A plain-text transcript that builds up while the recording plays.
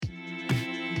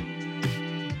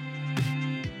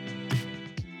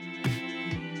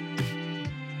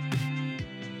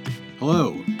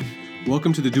Hello,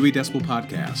 welcome to the Dewey Decibel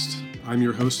Podcast. I'm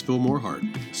your host, Phil Morehart,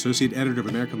 Associate Editor of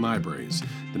American Libraries,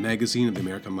 the magazine of the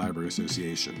American Library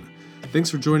Association. Thanks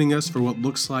for joining us for what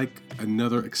looks like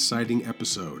another exciting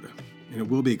episode. And it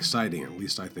will be exciting, at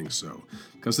least I think so,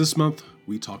 because this month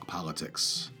we talk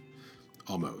politics.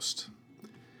 Almost.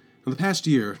 In the past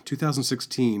year,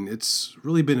 2016, it's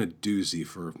really been a doozy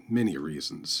for many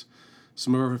reasons.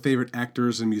 Some of our favorite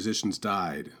actors and musicians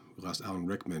died. We lost Alan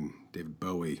Rickman, David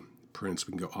Bowie, Prince.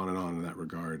 We can go on in that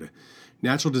regard.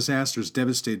 Natural disasters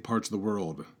devastated parts of the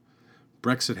world.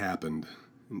 Brexit happened.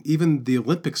 And even the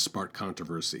Olympics sparked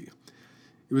controversy.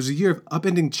 It was a year of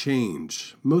upending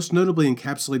change, most notably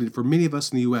encapsulated for many of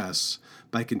us in the U.S.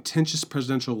 by a contentious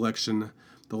presidential election,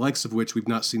 the likes of which we've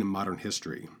not seen in modern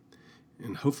history.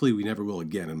 And hopefully we never will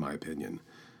again, in my opinion.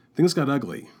 Things got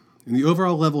ugly, and the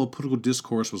overall level of political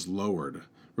discourse was lowered,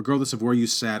 regardless of where you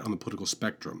sat on the political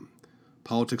spectrum.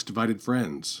 Politics divided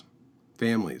friends,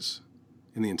 families,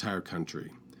 and the entire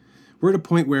country. We're at a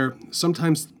point where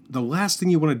sometimes the last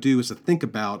thing you want to do is to think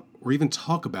about or even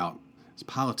talk about is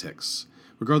politics,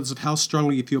 regardless of how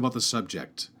strongly you feel about the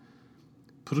subject.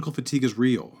 Political fatigue is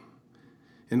real.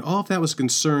 And all of that was a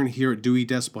concern here at Dewey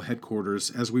Decibel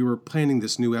headquarters as we were planning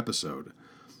this new episode.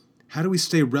 How do we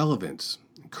stay relevant,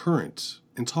 current,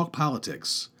 and talk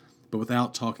politics, but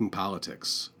without talking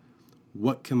politics?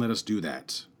 What can let us do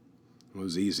that? It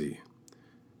was easy.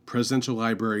 Presidential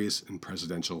libraries and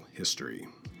presidential history.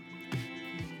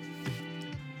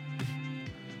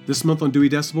 This month on Dewey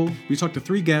Decibel, we talk to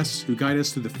three guests who guide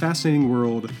us through the fascinating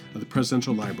world of the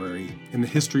Presidential Library and the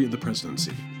history of the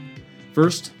presidency.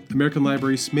 First, American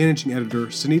Library's managing editor,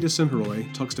 Sunita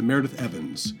Sinharoy, talks to Meredith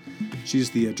Evans. She's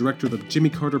the director of the Jimmy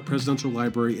Carter Presidential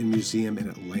Library and Museum in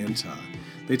Atlanta.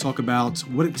 They talk about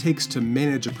what it takes to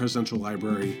manage a presidential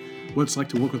library, what it's like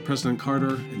to work with President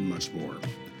Carter, and much more.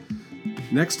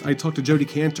 Next, I talked to Jodi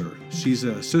Kantor. She's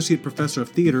an associate professor of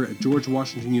theater at George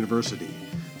Washington University.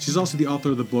 She's also the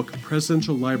author of the book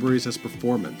Presidential Libraries as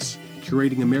Performance,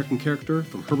 Curating American Character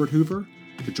from Herbert Hoover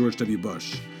to George W.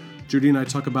 Bush. Jodi and I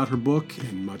talk about her book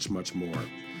and much, much more.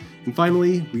 And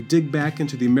finally, we dig back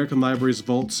into the American Library's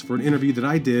vaults for an interview that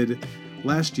I did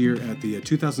last year at the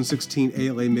 2016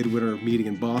 ALA Midwinter meeting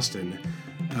in Boston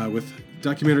with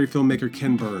documentary filmmaker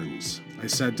Ken Burns. I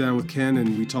sat down with Ken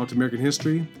and we talked American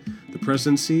history, the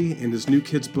presidency, and his new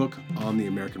kids' book on the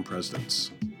American presidents.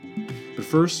 But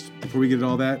first, before we get to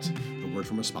all that, a word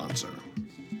from a sponsor.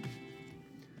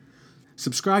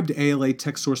 Subscribe to ALA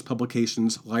TechSource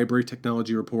Publications, Library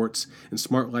Technology Reports, and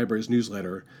Smart Libraries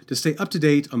newsletter to stay up to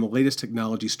date on the latest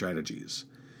technology strategies.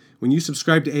 When you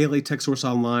subscribe to ALA TechSource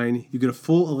Online, you get a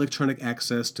full electronic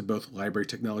access to both Library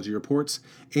Technology Reports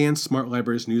and Smart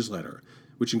Libraries newsletter,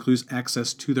 which includes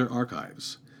access to their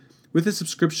archives. With a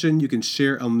subscription, you can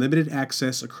share unlimited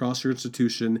access across your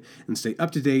institution and stay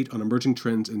up to date on emerging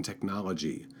trends in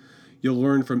technology. You'll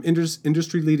learn from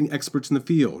industry-leading experts in the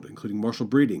field, including Marshall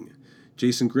Breeding,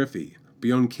 Jason Griffey,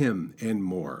 Bjorn Kim, and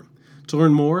more. To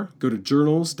learn more, go to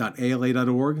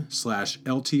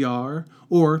journals.ala.org/LTR,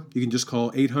 or you can just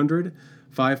call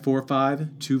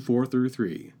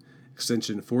 800-545-2433,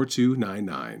 extension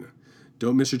 4299.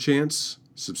 Don't miss your chance.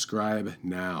 Subscribe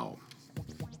now.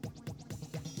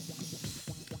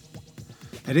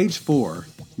 At age 4,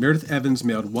 Meredith Evans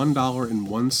mailed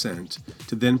 $1.01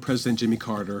 to then-President Jimmy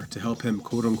Carter to help him,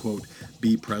 quote-unquote,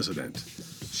 be president.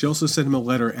 She also sent him a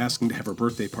letter asking to have her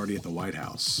birthday party at the White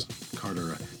House.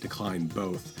 Carter declined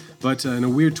both. But in a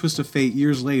weird twist of fate,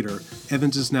 years later,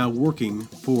 Evans is now working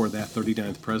for that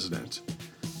 39th president.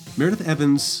 Meredith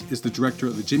Evans is the director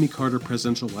of the Jimmy Carter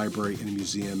Presidential Library and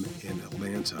Museum in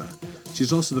Atlanta.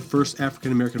 She's also the first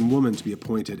African-American woman to be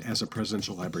appointed as a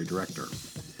presidential library director.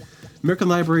 American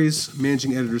Library's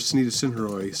managing editor Sunita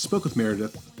Sinharoy spoke with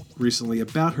Meredith recently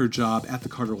about her job at the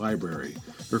Carter Library,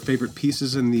 her favorite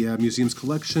pieces in the museum's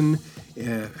collection,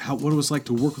 what it was like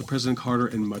to work with President Carter,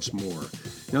 and much more.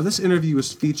 Now, this interview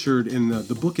was featured in the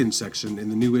bookend section in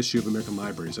the new issue of American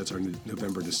Libraries. That's our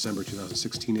November-December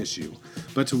 2016 issue.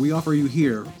 But we offer you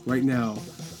here, right now,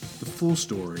 the full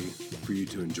story for you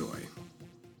to enjoy.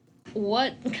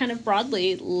 What kind of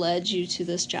broadly led you to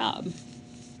this job?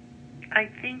 I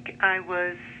think I've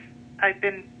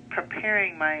been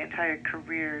preparing my entire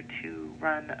career to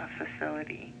run a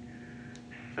facility.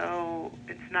 So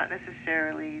it's not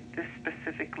necessarily this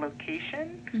specific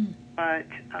location, but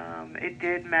it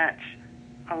did match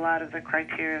a lot of the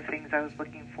criteria of things I was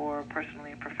looking for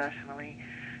personally and professionally.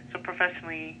 So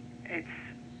professionally, it's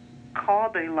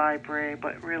called a library,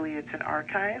 but really it's an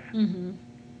archive. Mm-hmm.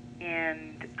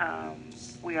 And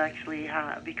we actually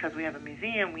have, because we have a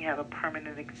museum, we have a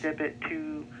permanent exhibit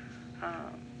to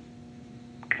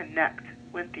connect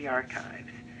with the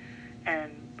archives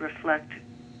and reflect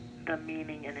the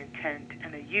meaning and intent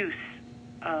and the use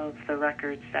of the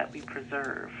records that we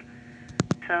preserve.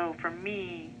 So for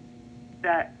me,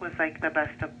 that was like the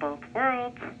best of both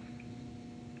worlds.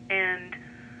 And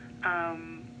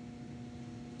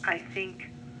I think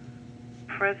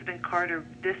President Carter,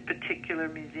 this particular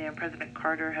museum, President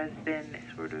Carter has been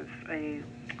sort of a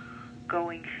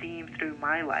going theme through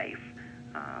my life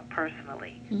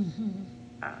personally.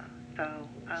 So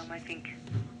I think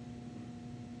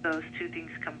those two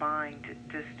things combined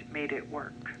just made it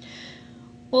work.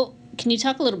 Well, can you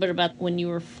talk a little bit about when you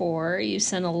were 4, you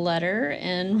sent a letter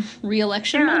and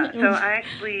re-election? Yeah, so I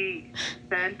actually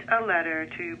sent a letter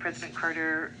to President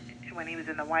Carter when he was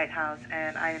in the White House,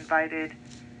 and I invited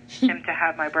him to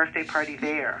have my birthday party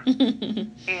there.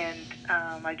 And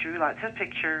I drew lots of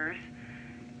pictures.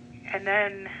 And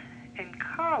then in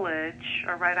college,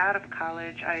 or right out of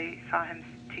college, I saw him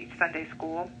teach Sunday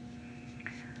school.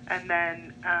 And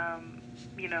then,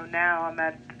 now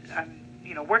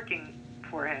I'm working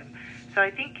for him. So I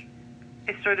think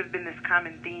it's sort of been this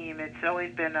common theme. It's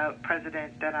always been a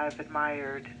president that I've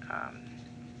admired.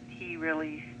 He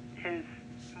really, his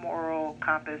moral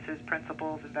compass, his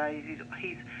principles and values,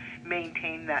 he's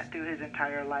maintained that through his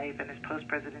entire life, and his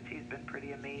post-presidency has been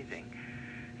pretty amazing.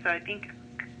 So I think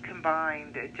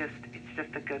combined, it's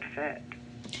just a good fit.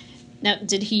 Now,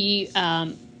 did he,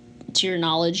 to your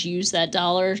knowledge, use that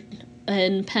dollar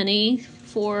and penny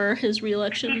for his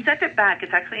reelection? He sent it back.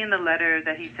 It's actually in the letter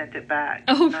that he sent it back.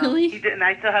 Oh, really? He did, and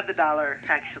I still have the dollar,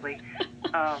 actually,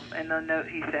 and the note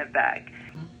he sent back.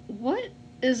 What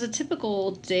is a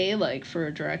typical day like for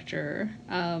a director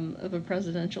of a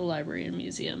presidential library and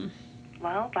museum?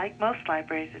 Well, like most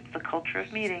libraries, it's the culture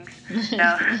of meetings.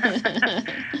 No.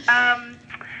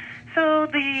 So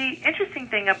the interesting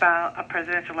thing about a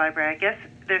presidential library, I guess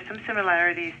there's some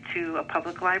similarities to a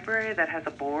public library that has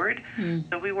a board.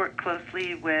 So we work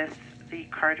closely with the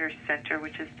Carter Center,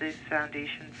 which is the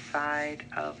foundation side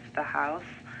of the house.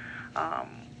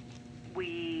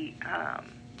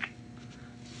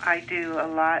 I do a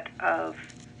lot of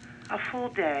a full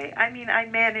day. I mean, I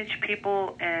manage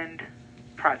people and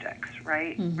projects,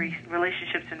 right?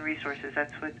 Relationships and resources.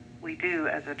 That's what we do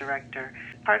as a director.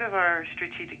 Part of our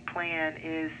strategic plan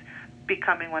is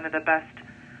becoming one of the best,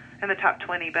 in the top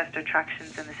 20 best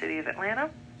attractions in the city of Atlanta.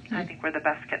 I think we're the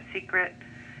best kept secret.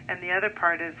 And the other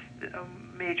part is, a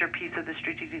major piece of the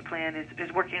strategic plan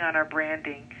is working on our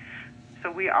branding.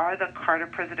 So we are the Carter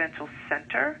Presidential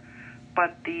Center,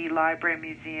 but the library and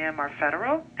museum are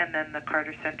federal, and then the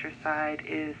Carter Center side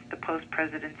is the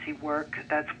post-presidency work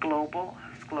that's global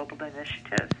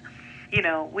initiatives.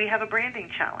 We have a branding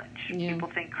challenge. Yeah. People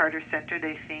think Carter Center,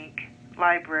 they think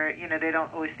library, they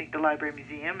don't always think the library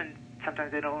museum, and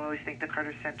sometimes they don't always think the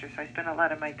Carter Center. So I spend a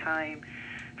lot of my time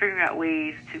figuring out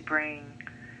ways to bring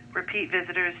repeat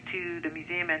visitors to the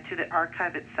museum and to the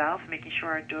archive itself, making sure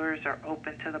our doors are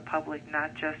open to the public,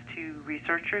 not just to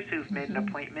researchers who've made an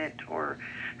appointment or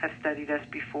have studied us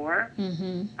before,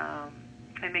 and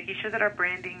making sure that our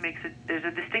branding there's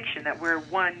a distinction, that we're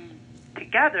one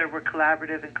together, we're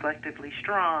collaborative and collectively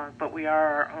strong, but we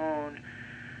are our own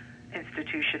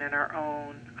institution and our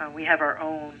own, we have our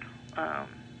own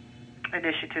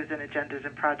initiatives and agendas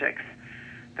and projects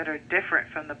that are different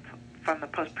from the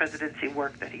post-presidency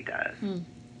work that he does.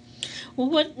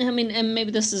 Well, and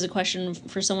maybe this is a question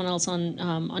for someone else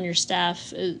on your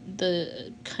staff,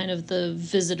 the kind of the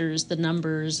visitors, the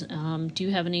numbers, do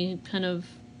you have any kind of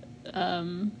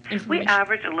information? We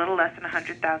average a little less than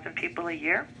 100,000 people a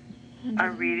year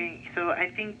are reading. So I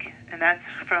think, and that's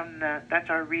that's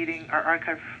our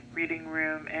archive reading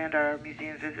room and our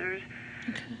museum visitors.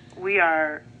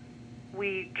 Okay.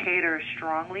 We cater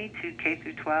strongly to K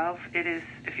through 12. It is,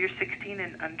 if you're 16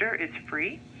 and under, it's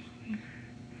free.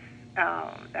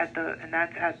 And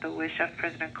that's at the wish of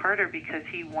President Carter, because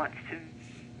he wants to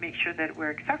make sure that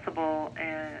we're accessible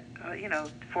and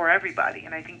for everybody.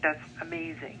 And I think that's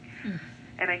amazing.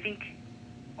 And I think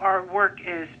our work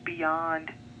is beyond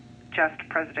just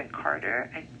President Carter.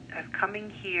 And coming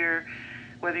here,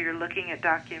 whether you're looking at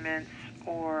documents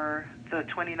or the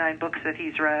 29 books that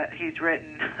he's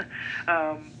written,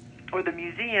 or the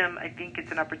museum, I think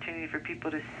it's an opportunity for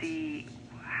people to see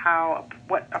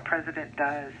what a president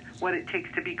does, what it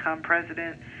takes to become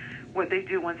president, what they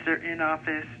do once they're in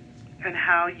office, and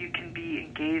how you can be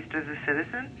engaged as a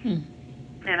citizen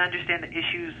and understand the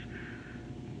issues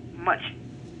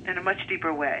in a much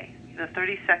deeper way. The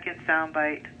 30-second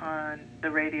soundbite on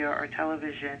the radio or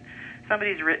television,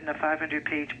 somebody's written a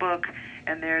 500-page book,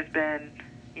 and there's been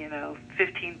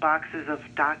 15 boxes of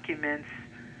documents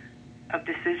of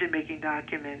decision-making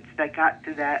documents that got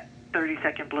to that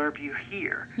 30-second blurb you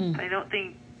hear. I don't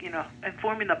think,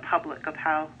 informing the public of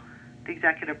how the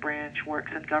executive branch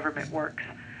works and government works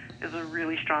is a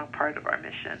really strong part of our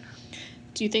mission.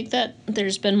 Do you think that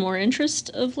there's been more interest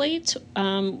of late,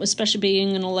 especially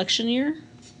being an election year?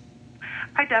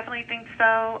 I definitely think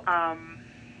so.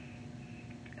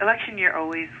 Election year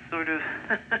always sort of,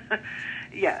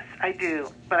 yes, I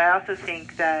do. But I also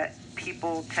think that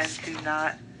people tend to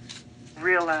not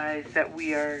realize that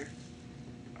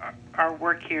our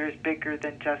work here is bigger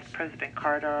than just President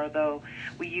Carter, although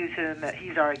we use him,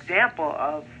 he's our example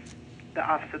of the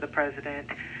Office of the President.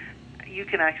 You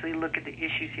can actually look at the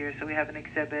issues here. So we have an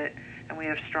exhibit, and we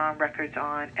have strong records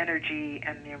on energy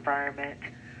and the environment.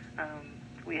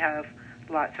 We have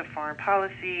lots of foreign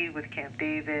policy with Camp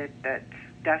David that's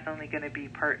definitely going to be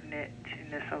pertinent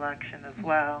in this election as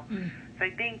well. So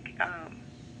I think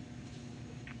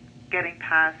getting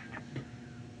past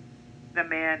the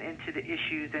man into the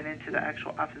issues and into the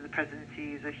actual Office of the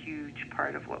Presidency is a huge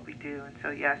part of what we do. And so,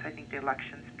 yes, I think the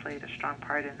elections played a strong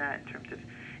part in that in terms of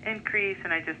increase,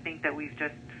 and I just think that we've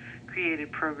just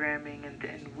created programming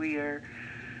and we are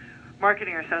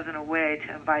marketing ourselves in a way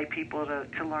to invite people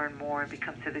to learn more and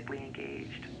become civically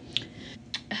engaged.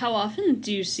 How often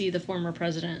do you see the former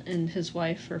president and his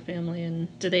wife or family, and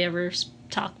do they ever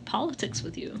talk politics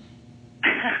with you?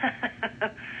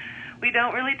 We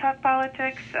don't really talk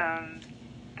politics.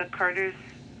 The Carters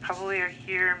probably are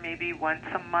here maybe once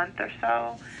a month or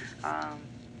so.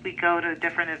 We go to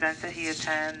different events that he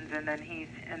attends, and then he's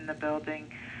in the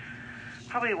building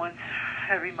probably once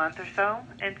every month or so.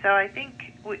 And so I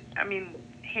think,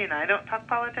 he and I don't talk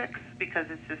politics because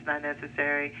it's just not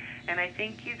necessary. And I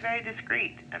think he's very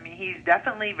discreet. He's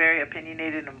definitely very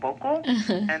opinionated and vocal,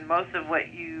 and most of what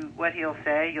he'll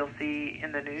say, you'll see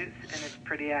in the news, and it's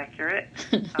pretty accurate.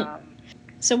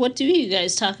 So what do you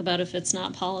guys talk about if it's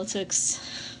not politics?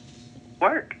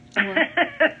 Work.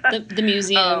 The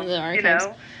museum, the archives.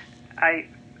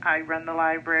 I run the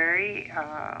library.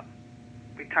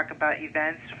 We talk about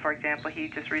events. For example, he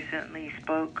just recently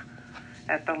spoke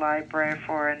at the library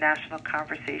for a national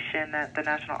conversation that the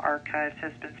National Archives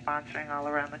has been sponsoring all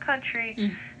around the country,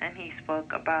 and he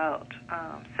spoke about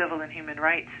civil and human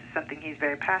rights, something he's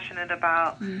very passionate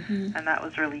about, and that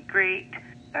was really great.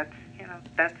 That's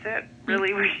it.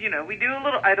 Really, we do a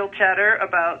little idle chatter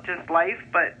about just life,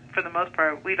 but for the most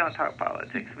part, we don't talk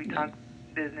politics. We talk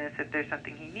business. If there's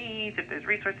something he needs, if there's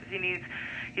resources he needs,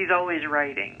 he's always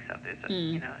writing. So if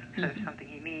there's something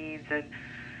he needs, and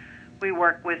we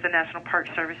work with the National Park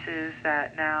Services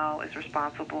that now is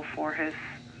responsible for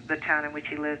the town in which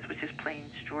he lives, which is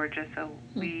Plains, Georgia. So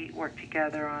we work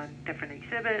together on different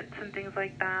exhibits and things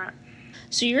like that.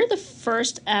 So you're the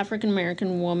first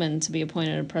African-American woman to be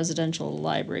appointed a presidential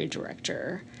library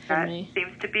director. That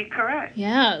seems to be correct.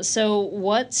 Yeah. So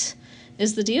what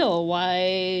is the deal?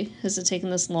 Why has it taken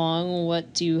this long?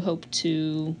 What do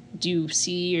you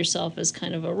see yourself as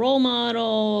kind of a role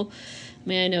model?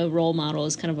 I know role model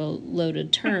is kind of a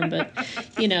loaded term, but,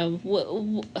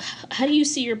 how do you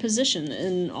see your position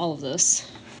in all of this?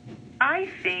 I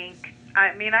think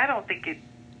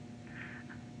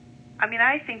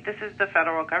this is the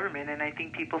federal government, and I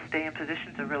think people stay in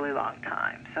positions a really long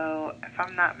time. So if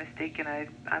I'm not mistaken,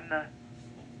 I'm the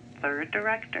third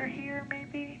director here,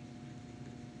 maybe?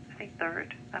 I think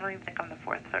third. I don't even think I'm the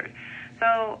third.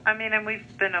 So, and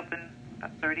we've been open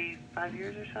about 35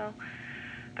 years or so,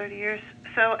 30 years.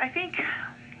 So I think,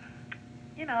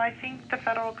 I think the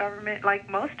federal government, like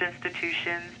most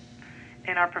institutions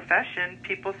in our profession,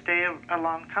 people stay a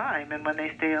long time. And when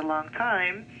they stay a long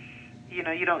time, you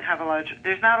don't have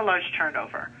there's not a large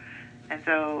turnover. And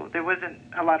so there wasn't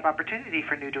a lot of opportunity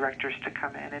for new directors to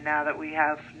come in. And now that we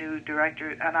have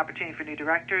an opportunity for new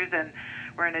directors, and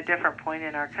we're in a different point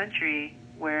in our country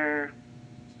where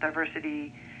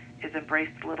diversity is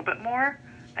embraced a little bit more,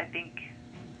 I think,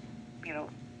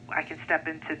 I can step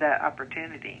into that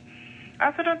opportunity. I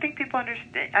also don't think people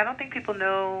understand. I don't think people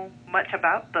know much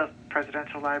about the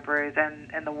presidential libraries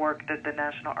and the work that the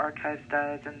National Archives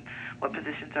does and what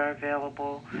positions are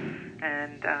available.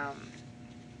 And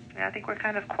I think we're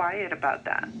kind of quiet about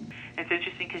that. It's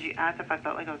interesting because you asked if I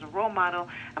felt like I was a role model.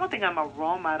 I don't think I'm a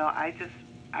role model. I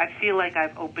feel like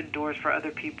I've opened doors for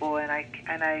other people, and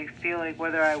I feel like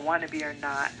whether I want to be or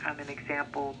not, I'm an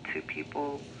example to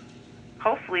people.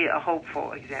 Hopefully a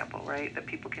hopeful example, right? That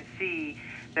people can see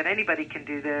that anybody can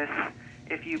do this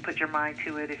if you put your mind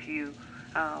to it, if you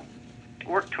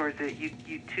work towards it.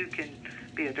 You too can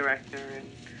be a director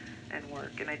and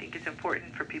work. And I think it's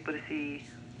important for people to see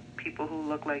people who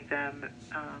look like them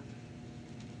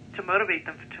to motivate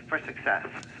them for success.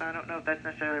 So I don't know if that's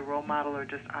necessarily a role model or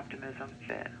just optimism.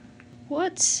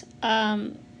 What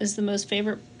is the most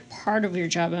favorite part of your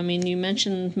job? I mean, you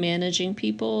mentioned managing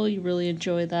people. You really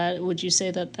enjoy that. Would you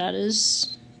say that that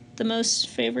is the most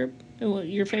favorite,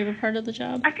 your favorite part of the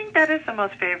job? I think that is the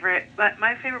most favorite. But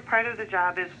my favorite part of the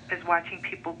job is watching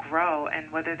people grow,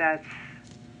 and whether that's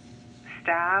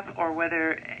staff or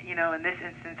whether, in this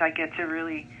instance, I get to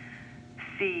really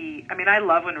see. I mean, I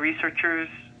love when researchers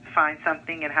find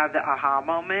something and have the aha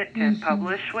moment and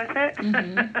publish with it.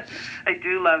 I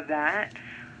do love that.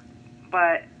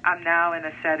 But I'm now in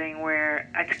a setting where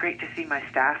it's great to see my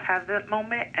staff have that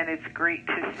moment, and it's great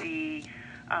to see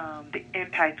the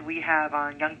impact we have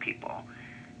on young people.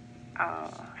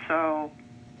 So,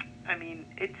 I mean,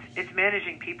 it's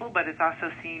managing people, but it's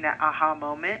also seeing that aha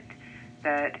moment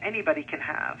that anybody can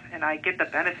have. And I get the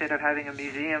benefit of having a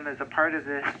museum as a part of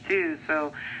this, too.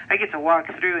 So I get to walk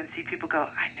through and see people go,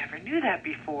 I never knew that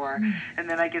before. And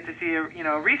then I get to see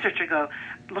a researcher go,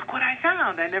 look what I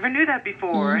found. I never knew that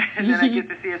before. And then I get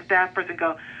to see a staff person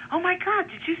go, oh, my God,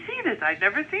 did you see this? I've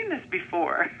never seen this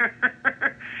before.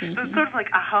 So it's sort of like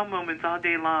aha moments all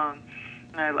day long.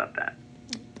 And I love that.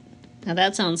 Now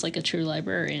that sounds like a true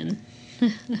librarian.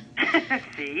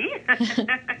 See?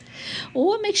 Well,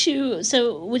 what makes you,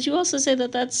 so would you also say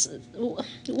that that's,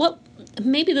 what,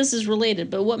 maybe this is related,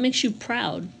 but what makes you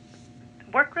proud?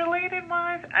 Work-related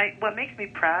wise, what makes me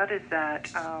proud is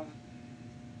that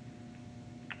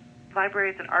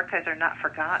libraries and archives are not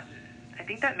forgotten. I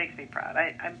think that makes me proud.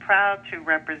 I'm proud to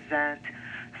represent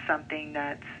something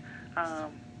that's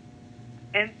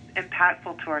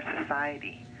impactful to our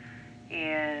society.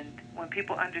 And when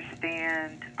people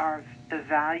understand the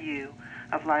value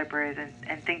of libraries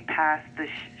and think past the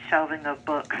shelving of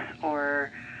books or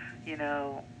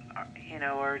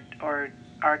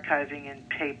archiving in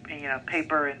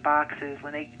paper and boxes,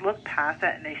 when they look past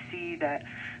that and they see that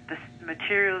the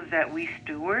materials that we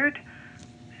steward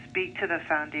speak to the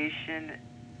foundation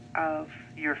of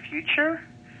your future,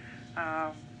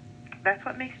 that's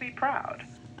what makes me proud.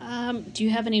 Do you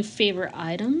have any favorite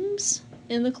items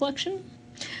in the collection?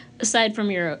 Aside from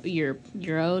your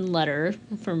own letter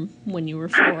from when you were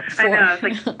four. I know.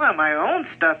 It's like, well, my own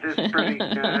stuff is pretty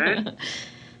good.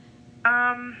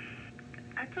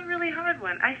 That's a really hard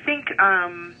one. I think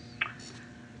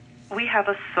we have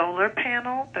a solar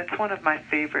panel. That's one of my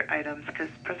favorite items because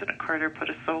President Carter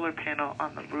put a solar panel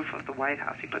on the roof of the White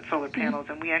House. He put solar panels,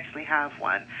 and we actually have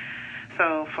one.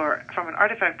 So from an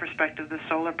artifact perspective, the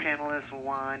solar panel is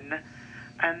one.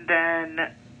 And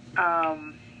then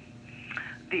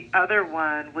the other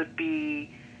one would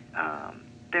be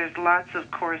there's lots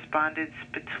of correspondence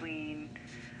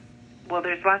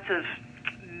there's lots of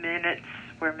minutes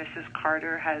where Mrs.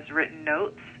 Carter has written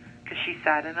notes because she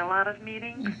sat in a lot of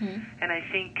meetings. And I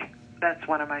think that's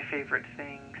one of my favorite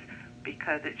things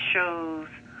because it shows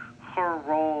her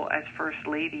role as First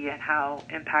Lady and how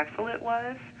impactful it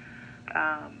was.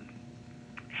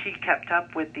 She kept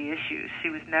up with the issues. She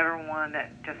was never one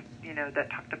that just, that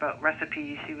talked about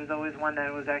recipes. She was always one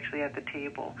that was actually at the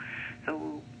table.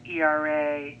 So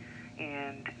ERA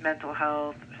and mental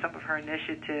health, some of her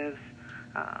initiatives,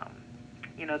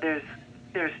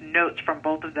 there's notes from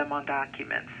both of them on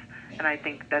documents, and I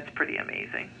think that's pretty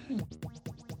amazing.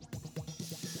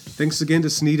 Thanks again to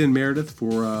Sunita and Meredith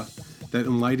for that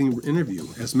enlightening interview.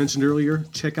 As mentioned earlier,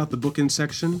 check out the bookend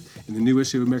section in the new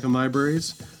issue of American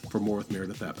Libraries for more with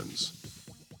Meredith Evans.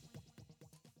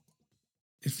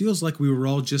 It feels like we were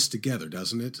all just together,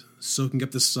 doesn't it? Soaking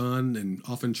up the sun and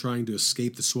often trying to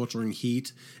escape the sweltering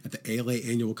heat at the ALA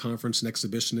Annual Conference and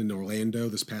Exhibition in Orlando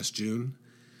this past June.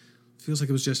 It feels like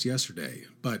it was just yesterday,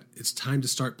 but it's time to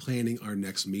start planning our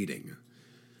next meeting.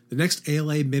 The next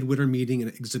ALA Midwinter meeting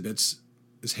and exhibits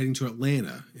is heading to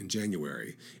Atlanta in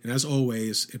January, and as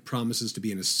always, it promises to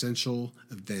be an essential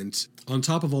event. On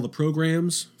top of all the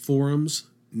programs, forums,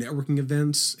 networking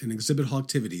events, and exhibit hall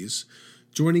activities,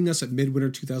 joining us at Midwinter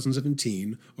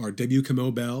 2017 are W.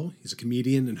 Kamau Bell, he's a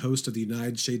comedian and host of the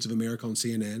United Shades of America on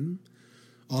CNN,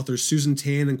 authors Susan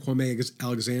Tan and Kwame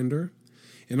Alexander,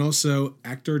 and also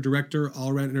actor, director,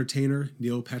 all-around entertainer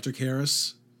Neil Patrick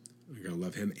Harris. You're going to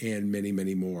love him, and many,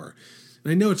 many more.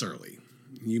 And I know it's early.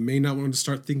 You may not want to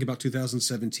start thinking about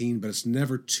 2017, but it's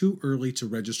never too early to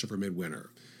register for Midwinter.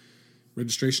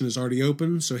 Registration is already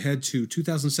open, so head to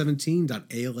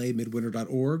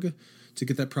 2017.alamidwinter.org to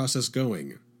get that process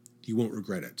going. You won't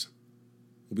regret it.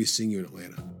 We'll be seeing you in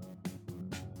Atlanta.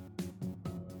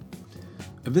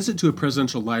 A visit to a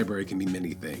presidential library can be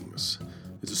many things.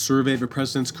 It's a survey of a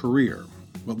president's career,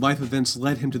 what life events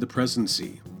led him to the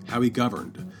presidency, how he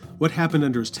governed, what happened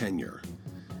under his tenure.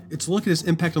 It's a look at his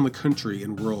impact on the country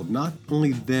and world, not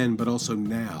only then, but also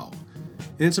now.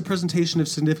 And it's a presentation of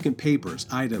significant papers,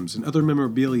 items, and other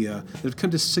memorabilia that have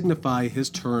come to signify his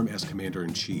term as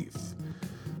Commander-in-Chief.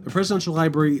 The Presidential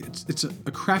Library, it's a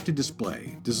crafted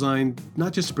display designed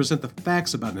not just to present the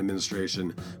facts about an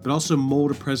administration, but also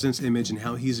mold a president's image and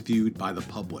how he's viewed by the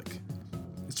public.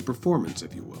 It's a performance,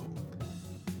 if you will.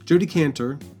 Jodi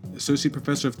Kantor, Associate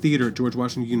Professor of Theater at George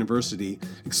Washington University,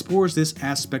 explores this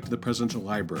aspect of the Presidential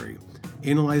Library,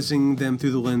 analyzing them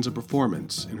through the lens of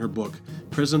performance in her book,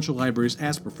 Presidential Libraries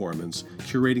as Performance,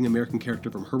 Curating American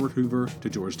Character from Herbert Hoover to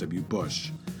George W.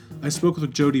 Bush. I spoke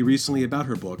with Jodi recently about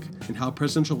her book and how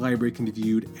Presidential Library can be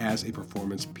viewed as a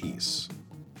performance piece.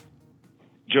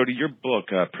 Jodi, your book,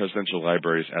 Presidential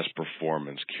Libraries as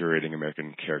Performance, Curating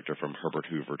American Character from Herbert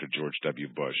Hoover to George W.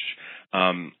 Bush.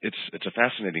 It's a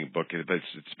fascinating book, but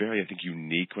it's very, I think,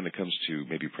 unique when it comes to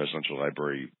maybe Presidential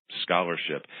Library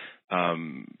scholarship,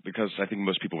 because I think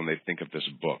most people, when they think of this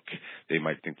book, they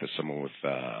might think that someone with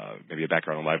maybe a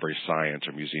background in library science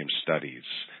or museum studies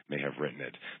may have written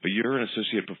it. But you're an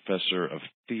associate professor of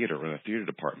theater in the theater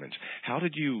department. How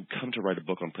did you come to write a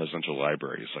book on presidential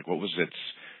libraries? Like, what was its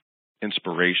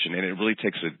inspiration? And it really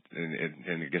takes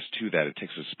and I guess to that, it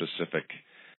takes a specific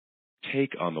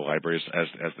take on the libraries, as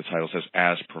the title says,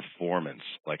 as performance.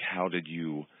 Like, how did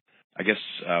you, I guess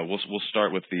we'll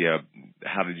start with the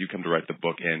how did you come to write the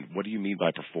book, and what do you mean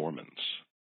by performance?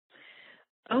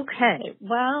 Okay,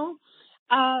 well,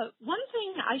 one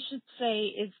thing I should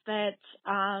say is that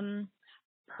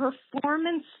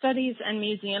performance studies and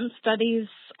museum studies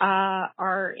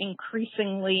are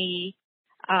increasingly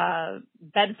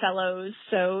bedfellows,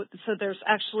 so there's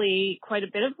actually quite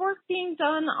a bit of work being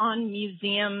done on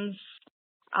museums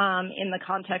in the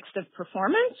context of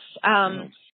performance.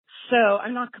 So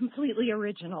I'm not completely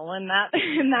original in that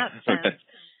sense.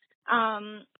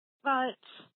 But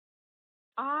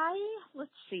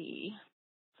let's see.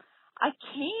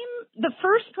 The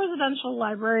first presidential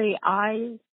library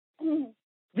I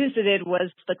visited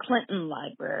was the Clinton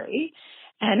Library,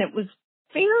 and it was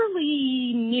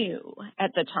fairly new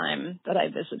at the time that I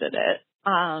visited it.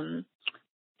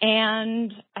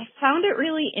 And I found it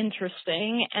really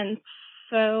interesting, and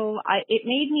so it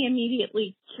made me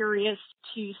immediately curious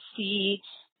to see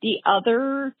the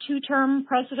other two-term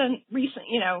president,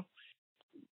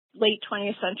 late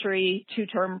 20th century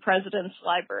two-term president's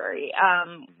library,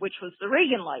 which was the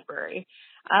Reagan Library.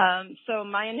 So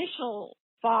my initial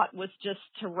thought was just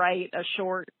to write a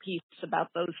short piece about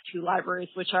those two libraries,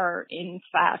 which are in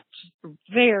fact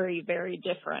very, very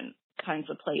different kinds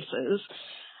of places.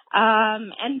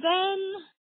 And then,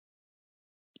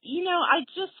 I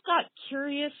just got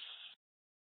curious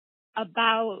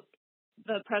about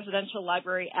the Presidential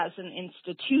Library as an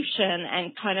institution,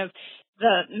 and kind of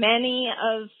many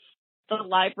of the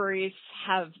libraries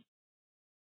have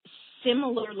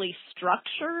similarly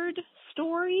structured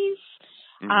stories.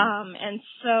 Mm-hmm. And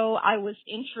so I was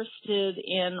interested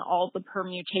in all the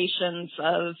permutations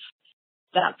of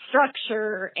that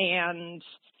structure, and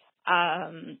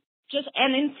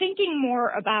in thinking more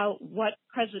about what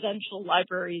presidential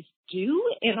libraries do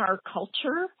in our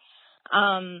culture,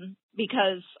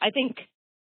 because I think,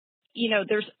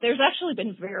 there's actually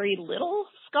been very little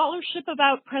scholarship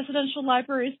about presidential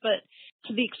libraries, but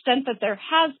to the extent that there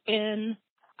has been,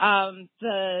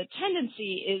 the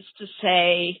tendency is to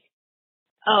say,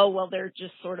 oh, well, they're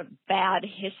just sort of bad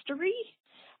history.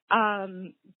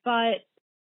 But,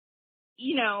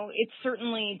 it's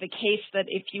certainly the case that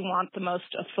if you want the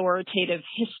most authoritative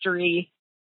history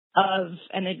of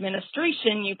an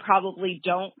administration, you probably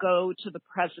don't go to the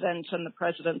president and the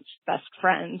president's best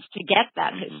friends to get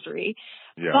that history.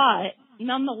 Yeah. But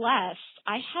nonetheless,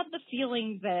 I had the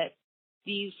feeling that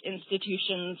these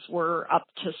institutions were up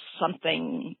to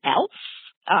something else.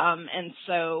 And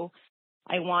so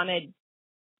I wanted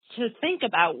to think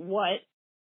about what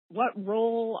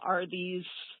role are these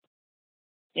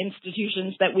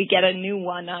institutions that we get a new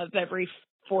one of every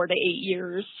 4 to 8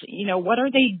 years, what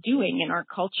are they doing in our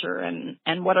culture,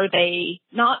 and what are they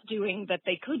not doing that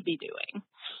they could be doing?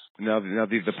 Now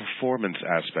the performance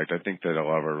aspect, I think that a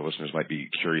lot of our listeners might be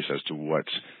curious as to what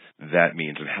that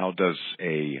means, and how does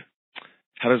a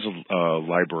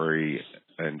library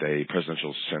and a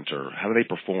presidential center, how do they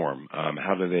perform?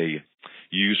 How do they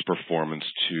use performance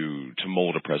to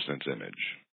mold a president's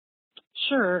image?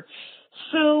 Sure.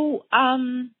 So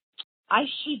I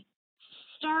should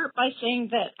start by saying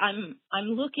that I'm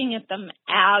looking at them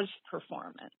as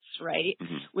performance, right?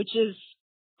 Mm-hmm. Which is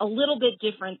a little bit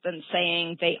different than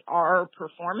saying they are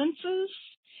performances.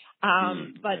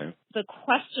 But the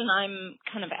question I'm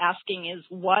kind of asking is,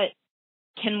 what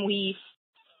can we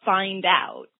find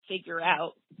out figure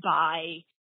out by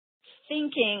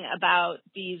thinking about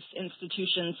these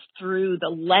institutions through the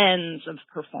lens of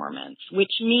performance,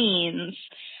 which means,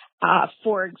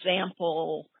 for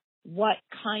example, what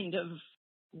kind of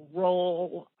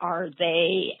role are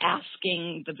they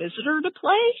asking the visitor to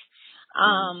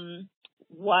play?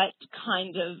 What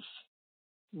kind of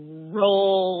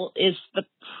role is the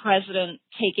president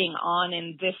taking on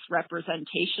in this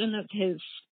representation of his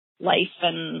life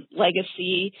and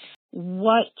legacy?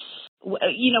 When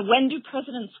do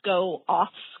presidents go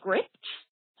off script?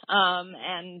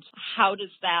 And how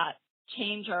does that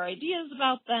change our ideas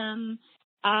about them?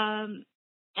 And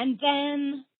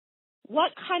then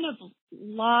what kind of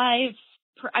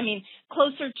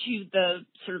closer to the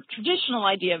sort of traditional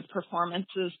idea of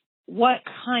performances, what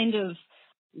kind of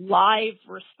live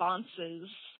responses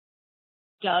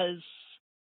does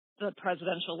the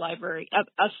presidential library,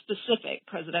 a specific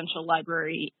presidential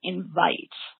library,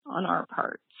 invite on our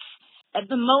parts? At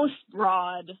the most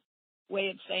broad way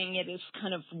of saying it is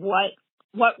kind of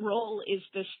what role is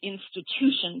this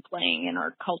institution playing in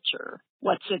our culture?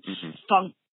 What's its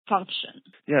function?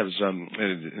 Yeah, it was,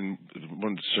 in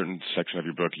one certain section of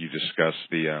your book, you discuss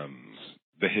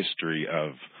the history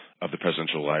of the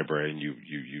presidential library, and you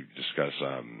discuss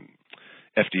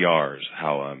FDR's,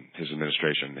 how his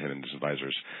administration, him and his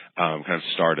advisors, kind of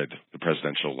started the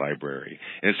presidential library.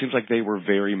 And it seems like they were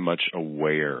very much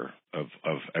aware of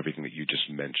everything that you just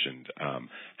mentioned,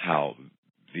 how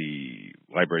the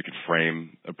library could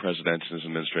frame a president and his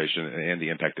administration and the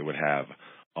impact it would have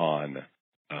on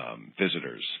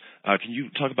visitors. Can you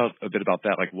talk a bit about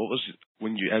that? Like, what was,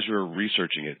 as you were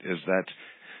researching it,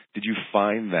 did you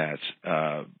find that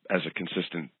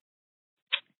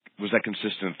was that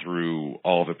consistent through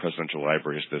all the presidential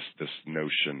libraries, this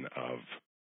notion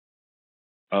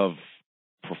of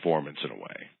performance in a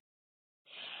way?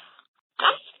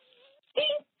 I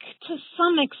think to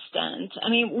some extent. I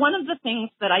mean, one of the things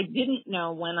that I didn't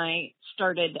know when I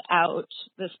started out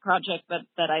this project, but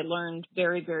that I learned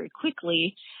very, very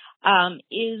quickly,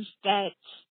 is that,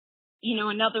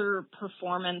 another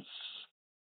performance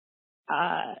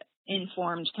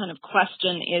informed kind of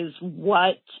question is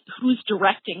who's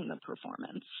directing the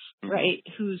performance, right?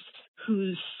 Who's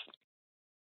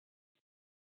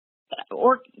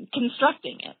or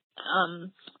constructing it.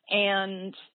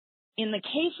 And in the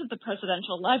case of the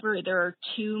Presidential Library, there are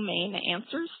two main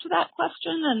answers to that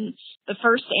question. And the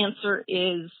first answer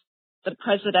is the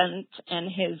president and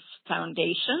his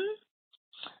foundation.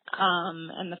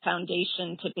 And the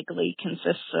foundation typically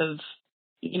consists of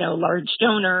large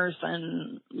donors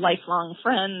and lifelong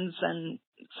friends and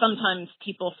sometimes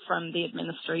people from the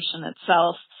administration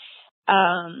itself.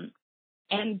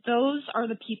 And those are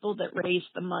the people that raise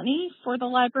the money for the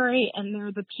library, and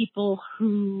they're the people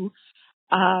who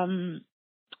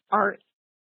are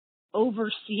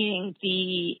overseeing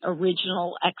the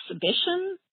original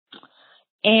exhibition.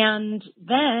 And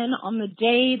then on the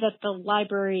day that the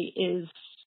library is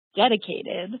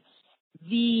dedicated,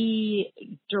 the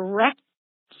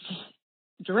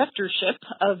directorship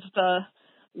of the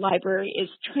library is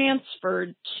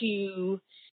transferred to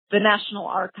the National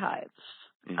Archives.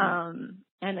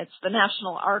 And it's the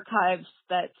National Archives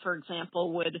that, for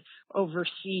example, would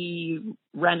oversee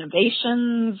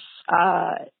renovations,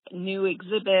 new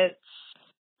exhibits.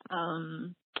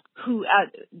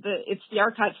 It's the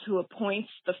Archives who appoints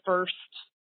the first,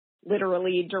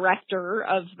 literally, director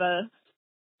of the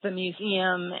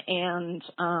museum, and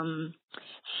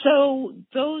so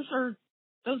those are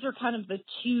kind of the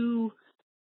two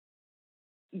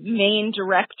main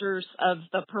directors of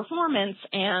the performance,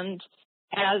 and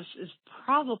as is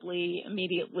probably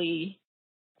immediately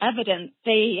evident,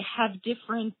 they have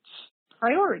different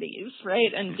priorities,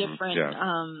 right? And different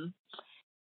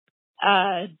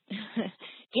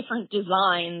different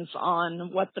designs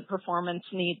on what the performance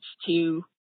needs to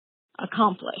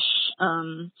accomplish.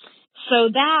 So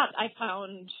that I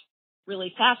found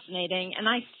really fascinating. And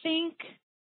I think,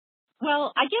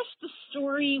 I guess the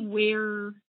story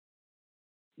where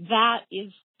that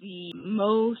is the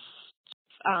most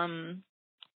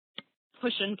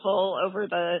push and pull over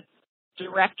the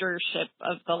directorship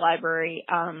of the library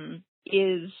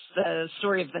is the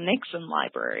story of the Nixon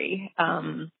Library,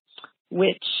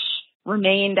 which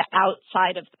remained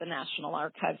outside of the National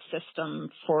Archives system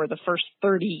for the first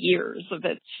 30 years of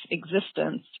its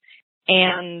existence.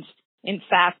 And in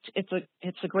fact,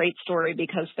 it's a great story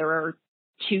because there are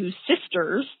two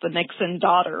sisters, the Nixon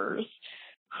daughters,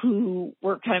 who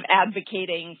were kind of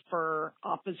advocating for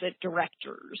opposite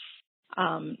directors,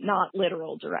 not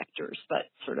literal directors, but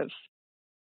sort of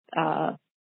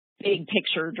big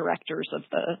picture directors of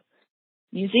the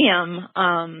museum,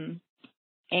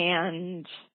 and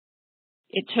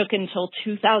it took until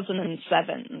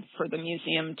 2007 for the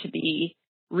museum to be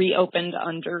reopened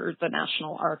under the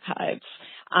National Archives.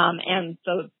 And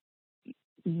the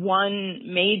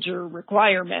one major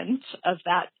requirement of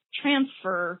that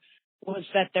transfer was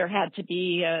that there had to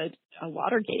be a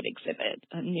Watergate exhibit,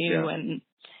 a new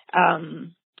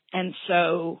and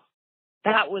so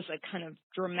that was a kind of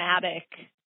dramatic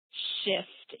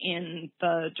shift in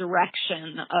the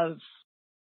direction of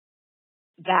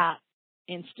that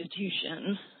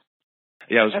institution.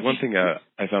 Yeah, it was one thing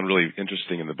I found really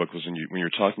interesting in the book was when you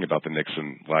were talking about the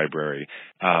Nixon Library.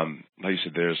 Like you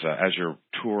said, there's as you're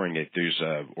touring it,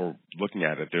 or looking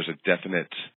at it, there's a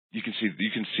definite. You can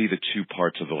see the two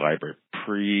parts of the library: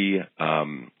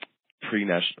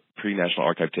 pre-National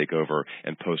Archive takeover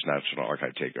and post-National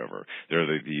Archive takeover. There are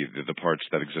the parts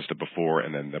that existed before,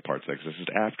 and then the parts that existed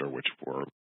after, which were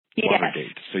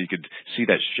Watergate. So you could see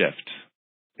that shift.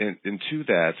 And to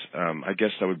that, I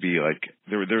guess that would be like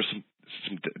there's some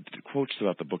quotes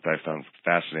throughout the book that I found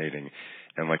fascinating,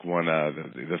 and like one,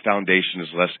 the foundation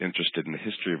is less interested in the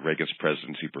history of Reagan's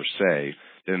presidency per se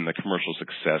than the commercial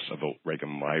success of the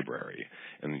Reagan Library,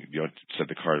 and it said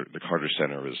the Carter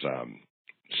Center is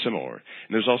similar.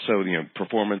 And there's also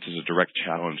performance is a direct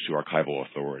challenge to archival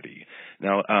authority.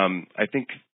 Now, I think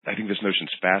this notion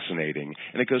is fascinating,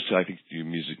 and it goes to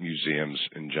museums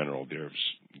in general.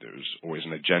 There's always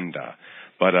an agenda,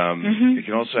 but it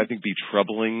can also be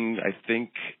troubling. I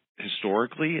think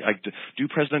historically, do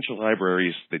presidential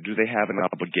libraries do they have an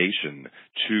obligation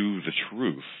to the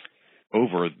truth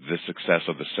over the success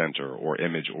of the center or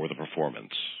image or the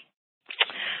performance?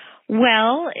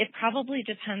 Well, it probably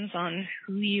depends on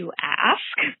who you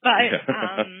ask, but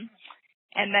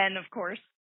and then of course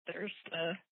there's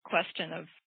the question of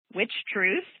which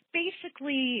truth.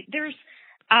 Basically,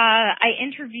 I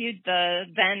interviewed the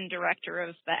then director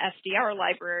of the FDR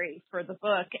Library for the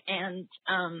book, and,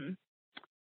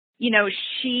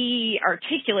 she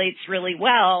articulates really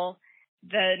well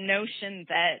the notion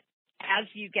that as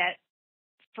you get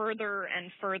further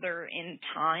and further in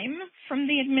time from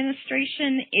the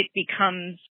administration, it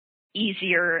becomes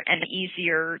easier and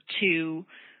easier to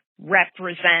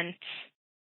represent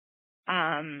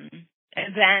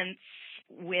events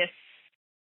with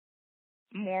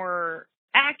more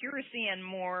accuracy and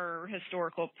more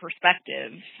historical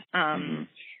perspective.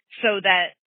 So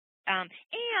that,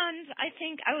 and I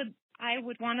think I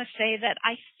would want to say that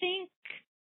I think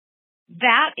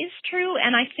that is true,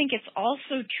 and I think it's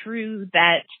also true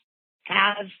that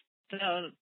as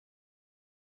the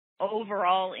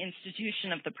overall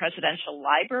institution of the Presidential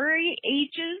Library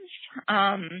ages,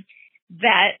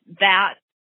 that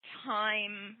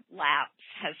time lapse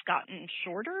has gotten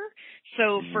shorter.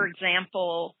 So, for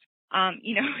example,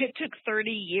 it took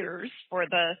 30 years for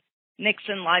the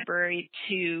Nixon Library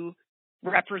to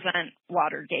represent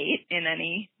Watergate in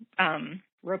any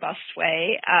robust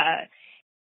way.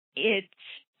 It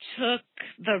took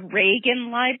the Reagan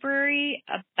Library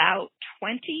about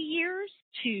 20 years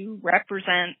to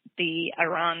represent the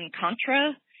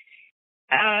Iran-Contra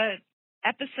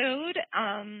episode,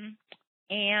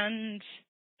 and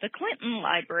the Clinton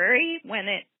Library, when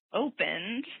it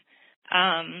opened,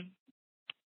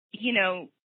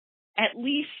 at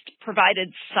least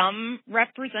provided some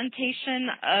representation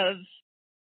of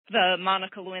the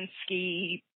Monica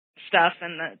Lewinsky stuff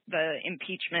and the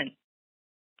impeachment.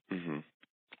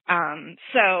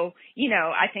 So,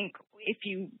 I think if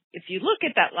you look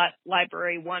at that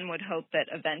library, one would hope that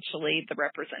eventually the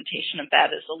representation of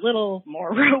that is a little more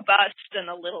robust and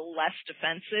a little less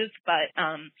defensive, but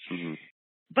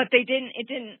it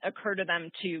didn't occur to them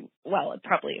it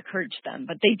probably occurred to them,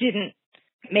 but they didn't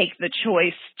make the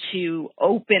choice to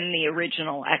open the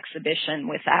original exhibition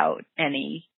without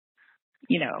any,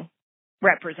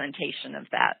 representation of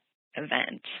that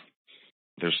event.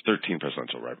 There's 13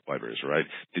 presidential libraries, right?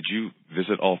 Did you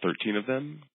visit all 13 of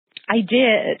them? I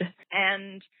did.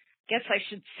 And I guess I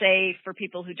should say for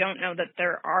people who don't know that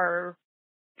there are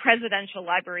presidential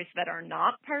libraries that are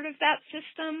not part of that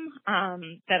system,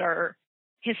 that are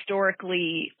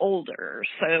historically older.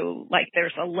 So, like,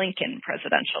 there's a Lincoln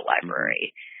Presidential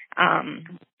Library,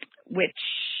 which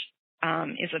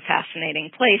is a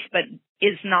fascinating place, but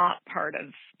is not part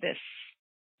of this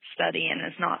study and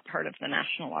is not part of the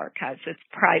National Archives. It's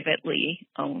privately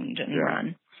owned and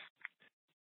run.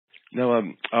 Now,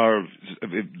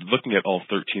 looking at all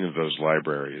 13 of those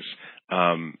libraries,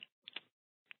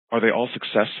 are they all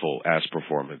successful as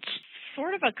performance?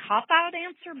 Sort of a cop-out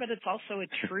answer, but it's also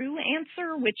a true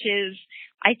answer, which is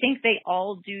I think they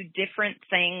all do different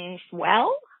things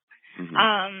well.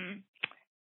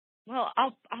 Well,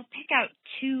 I'll pick out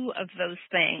two of those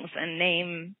things and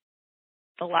name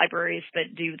the libraries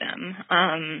that do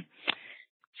them.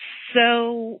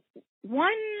 So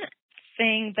one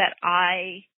thing that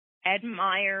I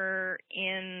admire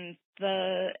in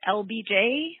the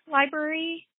LBJ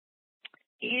library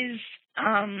is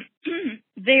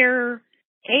their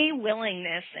A,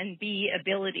 willingness, and B,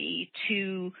 ability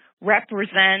to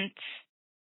represent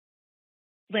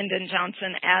Lyndon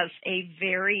Johnson as a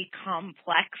very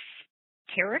complex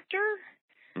character.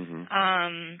 Mm-hmm.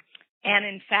 And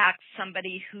in fact,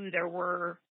 somebody who there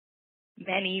were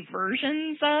many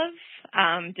versions of,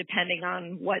 depending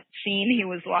on what scene he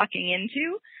was walking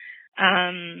into.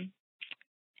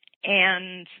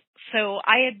 And so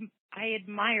I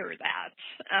admire that,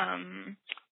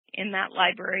 in that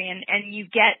library. And you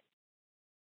get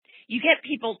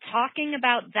people talking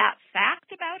about that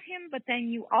fact about him, but then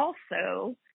you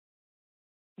also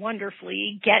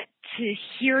wonderfully get to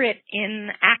hear it in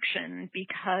action,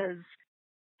 because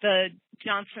the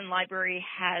Johnson Library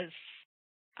has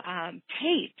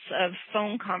tapes of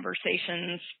phone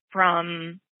conversations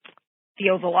from the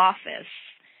Oval Office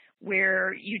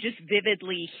where you just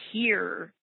vividly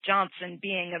hear Johnson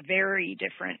being a very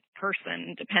different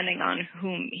person depending on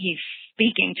whom he's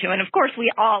speaking to. And of course,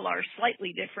 we all are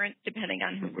slightly different depending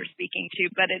on who we're speaking to,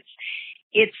 but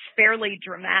it's fairly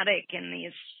dramatic in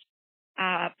these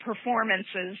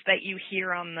performances that you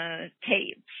hear on the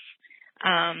tapes.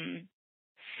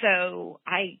 So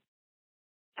I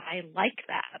like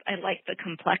that. I like the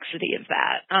complexity of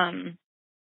that.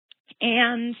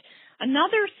 And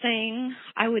another thing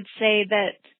I would say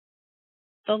that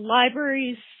the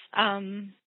libraries,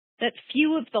 that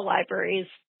few of the libraries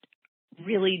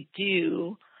really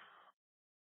do,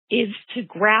 is to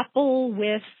grapple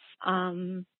with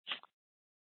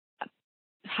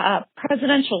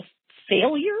presidential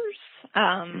failures,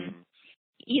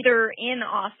 either in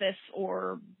office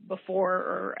or before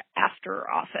or after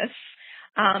office.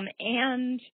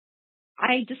 And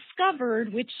I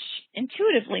discovered, which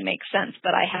intuitively makes sense,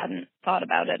 but I hadn't thought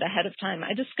about it ahead of time,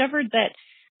 I discovered that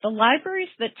the libraries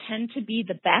that tend to be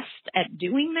the best at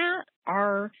doing that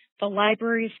are the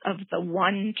libraries of the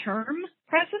one-term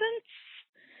presidents.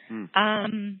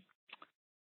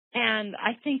 And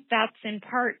I think that's in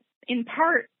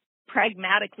part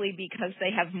pragmatically because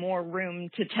they have more room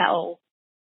to tell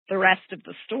the rest of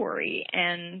the story,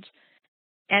 and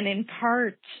in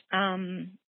part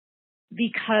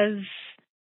because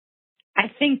I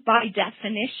think by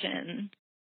definition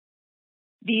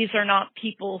these are not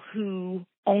people who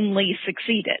only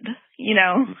succeeded, you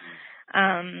know.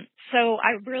 So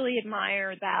I really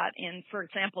admire that in, for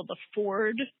example, the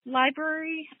Ford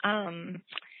Library.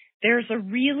 There's a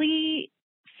really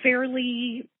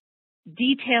fairly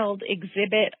detailed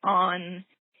exhibit on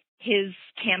his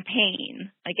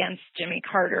campaign against Jimmy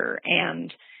Carter,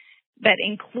 and that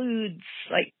includes,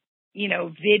 like, you know,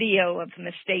 video of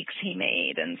mistakes he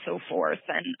made and so forth.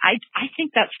 And I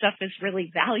think that stuff is really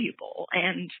valuable.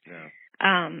 And,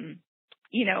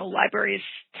 you know, libraries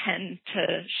tend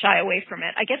to shy away from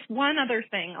it. I guess one other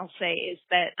thing I'll say is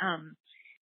that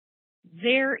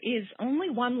there is only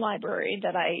one library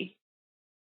that I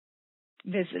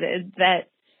visited that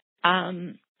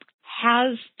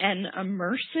has an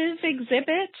immersive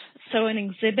exhibit. So an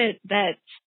exhibit that,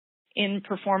 in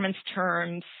performance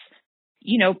terms,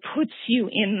 you know, puts you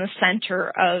in the center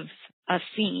of a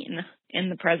scene in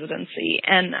the presidency.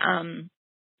 And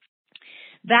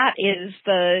that is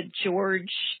the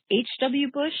George H.W.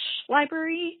 Bush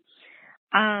Library.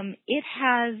 It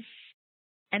has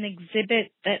an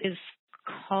exhibit that is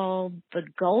called the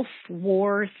Gulf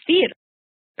War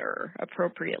Theater,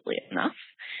 appropriately enough.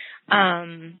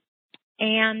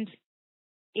 And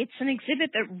it's an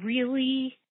exhibit that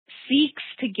really seeks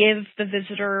to give the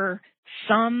visitor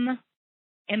some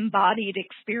embodied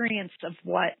experience of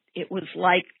what it was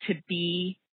like to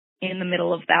be in the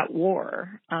middle of that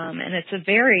war. And it's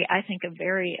I think a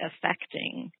very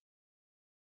affecting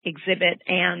exhibit,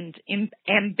 and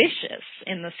ambitious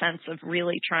in the sense of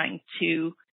really trying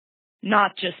to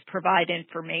not just provide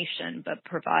information, but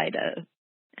provide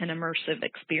an immersive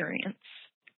experience.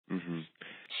 Mm-hmm.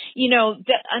 You know,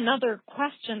 another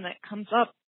question that comes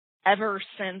up ever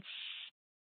since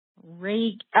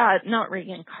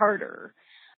Carter,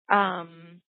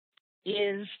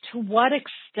 is to what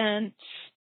extent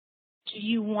do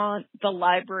you want the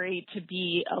library to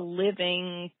be a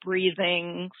living,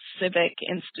 breathing civic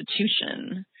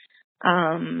institution?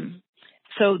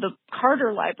 So the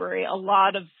Carter Library, a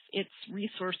lot of its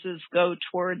resources go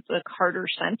toward the Carter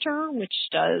Center, which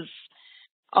does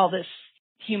all this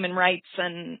human rights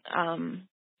and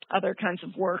other kinds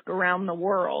of work around the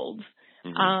world.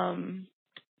 Mm-hmm.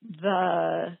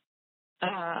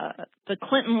 The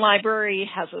Clinton Library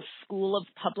has a School of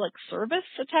Public Service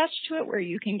attached to it where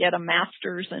you can get a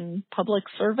master's in public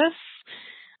service.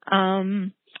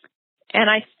 And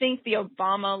I think the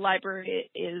Obama Library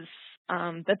is,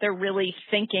 that they're really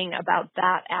thinking about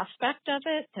that aspect of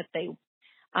it, that they,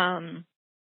 the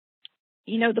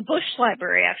Bush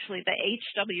Library, actually, the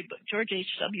George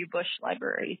H.W. Bush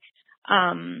Library,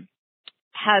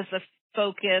 has a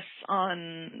focus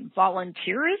on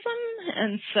volunteerism,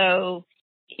 and so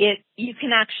you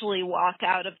can actually walk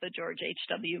out of the George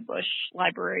H.W. Bush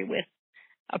Library with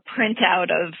a printout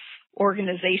of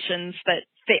organizations that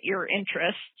fit your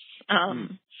interests.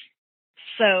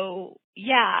 So,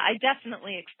 yeah, I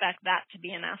definitely expect that to be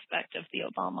an aspect of the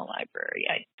Obama Library.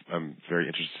 I'm very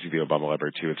interested to see the Obama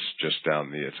Library, too. It's just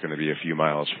it's going to be a few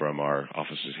miles from our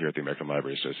offices here at the American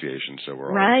Library Association, so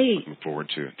we're all looking forward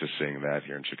to seeing that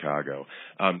here in Chicago.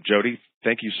 Jody,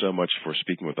 thank you so much for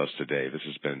speaking with us today. This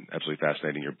has been absolutely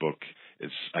fascinating. Your book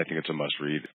I think it's a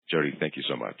must-read. Jody, thank you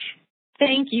so much.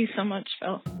 Thank you so much,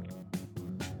 Phil.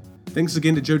 Thanks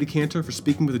again to Jody Kantor for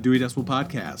speaking with the Dewey Decibel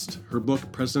Podcast. Her book,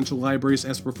 Presidential Libraries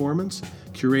as Performance,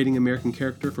 Curating American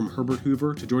Character from Herbert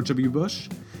Hoover to George W. Bush,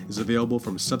 is available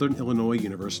from Southern Illinois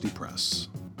University Press.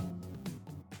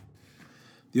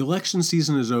 The election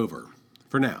season is over,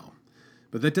 for now,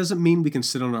 but that doesn't mean we can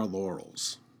sit on our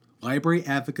laurels. Library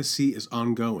advocacy is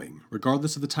ongoing,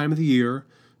 regardless of the time of the year,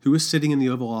 who is sitting in the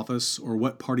Oval Office, or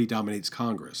what party dominates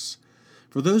Congress.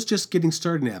 For those just getting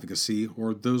started in advocacy,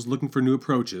 or those looking for new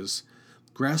approaches,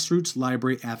 Grassroots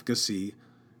Library Advocacy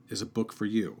is a book for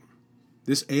you.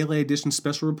 This ALA Edition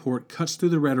special report cuts through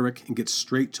the rhetoric and gets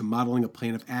straight to modeling a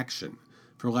plan of action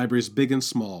for libraries big and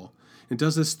small, and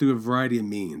does this through a variety of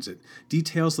means. It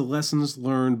details the lessons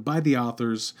learned by the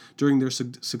authors during their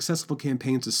successful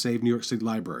campaigns to save New York City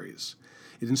libraries.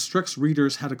 It instructs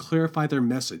readers how to clarify their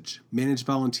message, manage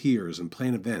volunteers, and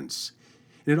plan events.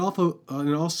 And it also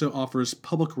offers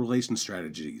public relations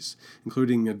strategies,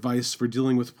 including advice for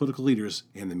dealing with political leaders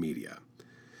and the media.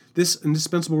 This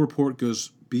indispensable report goes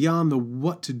beyond the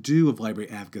what to do of library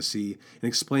advocacy and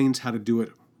explains how to do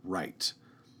it right.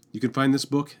 You can find this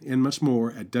book and much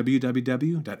more at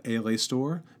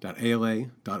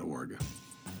www.alastore.ala.org.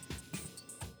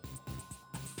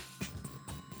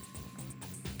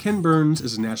 Ken Burns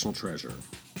is a national treasure.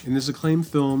 In his acclaimed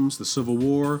films, The Civil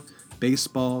War,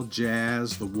 Baseball,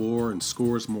 Jazz, The War, and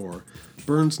scores more,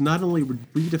 Burns not only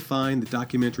redefined the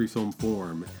documentary film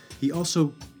form, he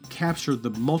also captured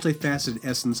the multifaceted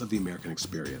essence of the American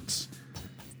experience.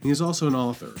 He is also an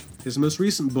author. His most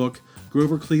recent book,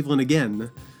 Grover Cleveland Again,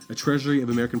 A Treasury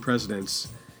of American Presidents,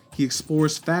 he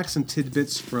explores facts and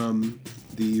tidbits from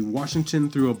the Washington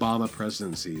through Obama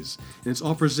presidencies, and it's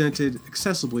all presented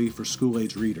accessibly for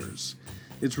school-age readers.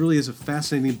 It really is a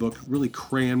fascinating book, really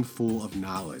crammed full of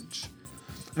knowledge.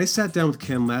 I sat down with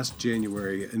Ken last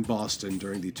January in Boston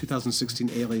during the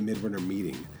 2016 ALA Midwinter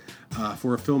meeting.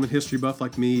 For a film and history buff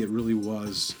like me, it really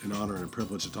was an honor and a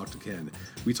privilege to talk to Ken.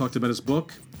 We talked about his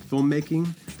book,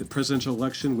 filmmaking, the presidential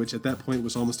election, which at that point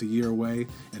was almost a year away,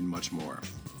 and much more.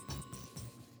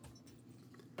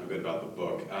 A bit about the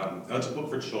book. It's a book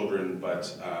for children, but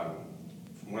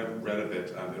from what I've read of it,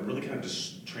 it really kind of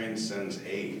just transcends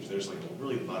age. There's a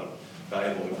lot of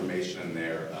valuable information in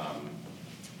there.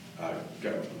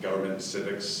 Government,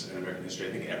 civics, and American history.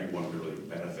 I think everyone would really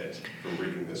benefit from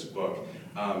reading this book.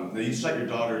 Now you cite your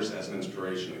daughters as an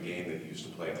inspiration, a game that you used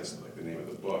to play. That's the name of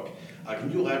the book.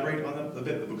 Can you elaborate on that a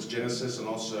bit, the book's genesis, and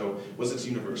also was its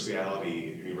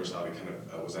universality kind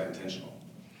of, was that intentional?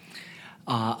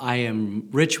 I am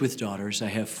rich with daughters. I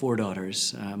have 4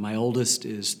 daughters. My oldest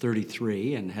is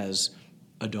 33 and has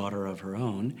a daughter of her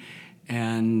own,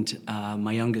 and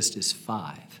my youngest is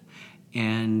 5.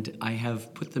 And I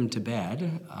have put them to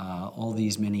bed all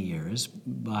these many years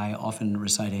by often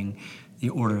reciting the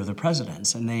order of the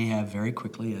presidents. And they have very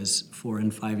quickly, as 4-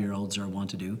 and 5-year-olds are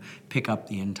wont to do, pick up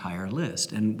the entire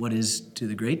list. And what is to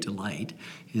the great delight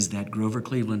is that Grover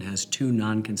Cleveland has 2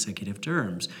 non-consecutive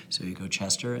terms. So you go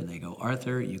Chester and they go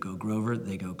Arthur, you go Grover,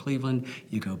 they go Cleveland,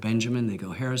 you go Benjamin, they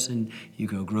go Harrison, you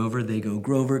go Grover, they go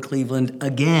Grover Cleveland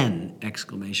again, !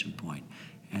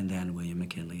 And then William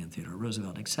McKinley and Theodore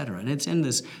Roosevelt, et cetera. And it's in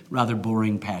this rather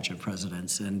boring patch of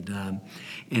presidents, and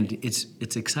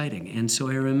it's exciting. And so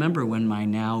I remember when my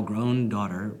now grown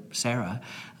daughter, Sarah,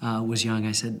 was young,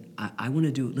 I said,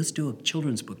 let's do a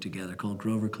children's book together called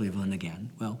Grover Cleveland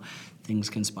Again. Well, things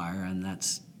conspire, and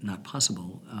that's not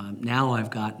possible. Now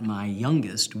I've got my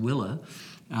youngest, Willa,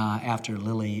 after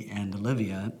Lily and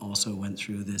Olivia also went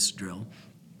through this drill.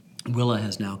 Willa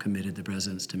has now committed the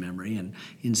presidents to memory and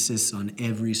insists on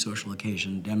every social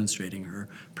occasion demonstrating her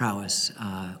prowess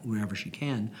wherever she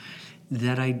can,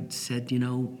 that I said,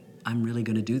 I'm really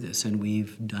going to do this, and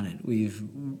we've done it. We've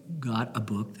got a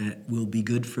book that will be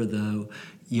good for the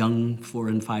young 4-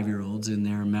 and 5-year-olds in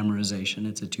their memorization.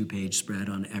 It's a 2-page spread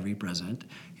on every president,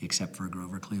 except for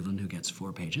Grover Cleveland, who gets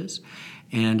 4 pages.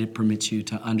 And it permits you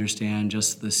to understand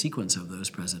just the sequence of those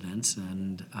presidents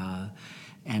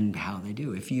and how they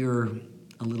do. If you're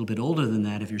a little bit older than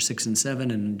that, if you're 6 and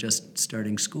 7 and just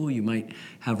starting school, you might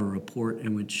have a report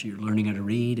in which you're learning how to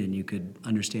read and you could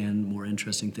understand more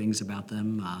interesting things about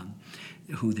them,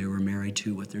 who they were married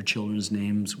to, what their children's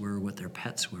names were, what their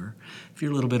pets were. If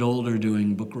you're a little bit older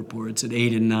doing book reports at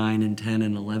 8 and 9 and 10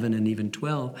 and 11 and even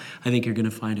 12, I think you're going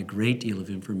to find a great deal of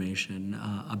information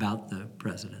about the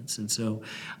presidents. And so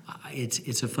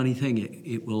it's a funny thing.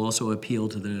 It will also appeal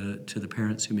to the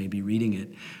parents who may be reading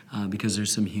it because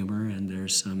there's some humor and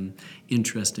there's some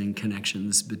interesting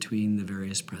connections between the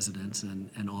various presidents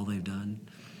and all they've done.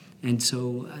 And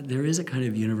so there is a kind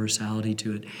of universality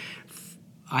to it.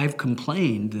 I've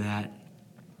complained that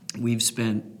we've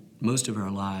spent most of our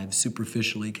lives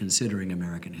superficially considering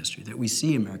American history, that we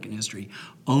see American history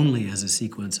only as a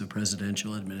sequence of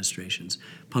presidential administrations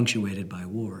punctuated by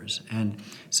wars. And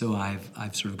so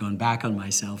I've sort of gone back on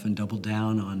myself and doubled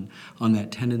down on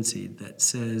that tendency that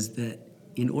says that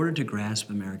in order to grasp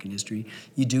American history,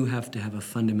 you do have to have a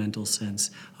fundamental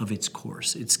sense of its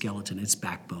course, its skeleton, its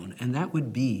backbone, and that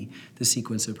would be the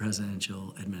sequence of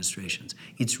presidential administrations.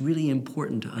 It's really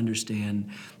important to understand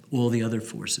all the other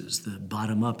forces, the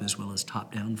bottom-up as well as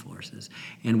top-down forces.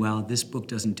 And while this book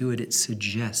doesn't do it, it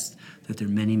suggests that there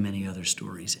are many, many other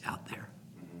stories out there.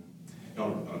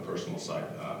 On a personal side,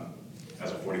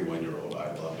 as a 41-year-old,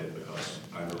 I loved it because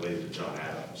I'm related to John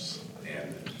Adams,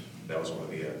 and that was one of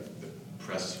the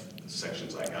press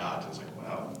sections I got. It's like,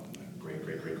 wow,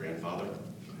 great-great-great-grandfather.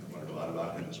 I learned a lot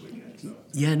about him this weekend. So.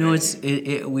 Yeah, no,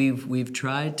 we've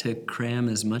tried to cram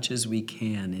as much as we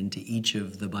can into each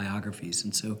of the biographies,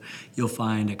 and so you'll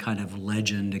find a kind of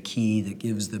legend, a key that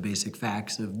gives the basic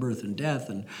facts of birth and death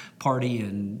and party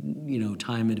and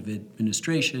time of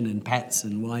administration and pets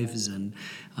and wives and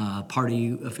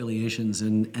party affiliations,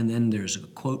 and then there's a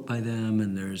quote by them,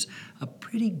 and there's a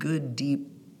pretty good deep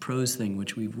prose thing,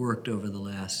 which we've worked over the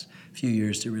last few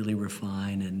years to really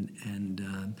refine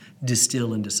and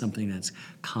distill into something that's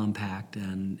compact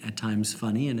and at times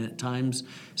funny and at times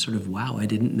sort of, wow, I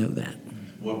didn't know that.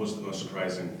 What was the most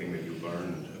surprising thing that you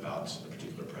learned about a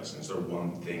particular president? Is there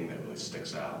one thing that really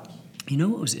sticks out?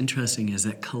 What was interesting is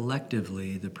that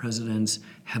collectively the presidents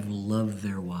have loved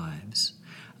their wives.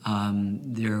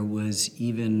 There was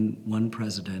even one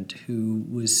president who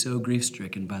was so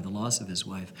grief-stricken by the loss of his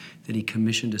wife that he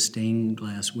commissioned a stained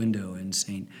glass window in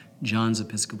St. John's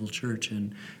Episcopal Church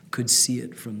and could see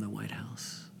it from the White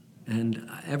House. And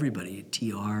everybody,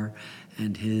 TR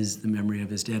and the memory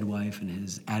of his dead wife and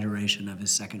his adoration of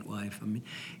his second wife. I mean,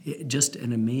 just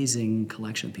an amazing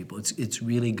collection of people. It's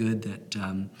really good that,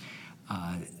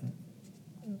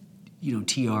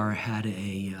 TR had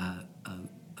a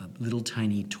little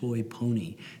tiny toy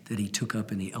pony that he took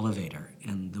up in the elevator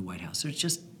in the White House. There's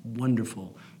just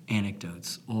wonderful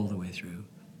anecdotes all the way through,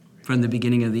 from the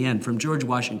beginning of the end. From George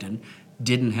Washington,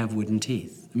 didn't have wooden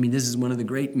teeth. I mean, this is one of the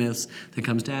great myths that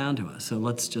comes down to us, so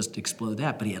let's just explode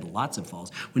that. But he had lots of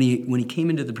falls. When he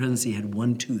came into the presidency, he had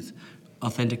one tooth,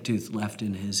 authentic tooth, left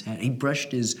in his head. He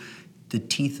brushed the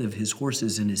teeth of his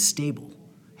horses in his stable,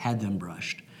 had them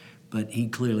brushed. But he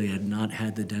clearly had not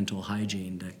had the dental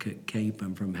hygiene that could keep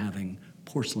him from having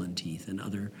porcelain teeth and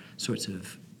other sorts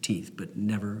of teeth, but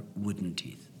never wooden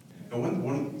teeth.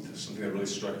 And something that really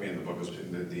struck me in the book was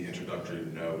in the introductory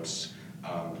notes.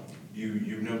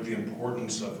 You note the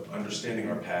importance of understanding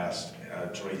our past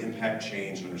to really impact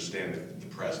change and understand the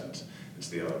present. It's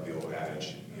the old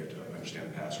adage, you have to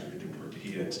understand the past or you're doomed to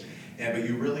repeat it. But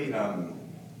you really...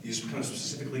 you kind of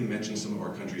specifically mentioned some of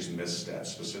our country's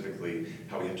missteps, specifically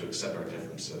how we have to accept our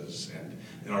differences.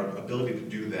 And our ability to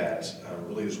do that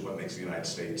really is what makes the United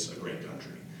States a great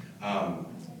country.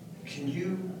 Can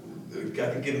you,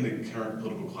 I think given the current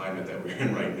political climate that we're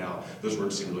in right now, those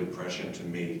words seem really prescient to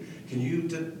me. Can you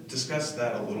discuss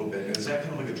that a little bit? And is that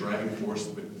kind of like a driving force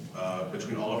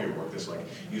between all of your work, this like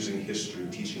using history,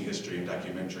 teaching history and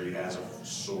documentary as a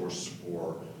source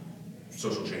for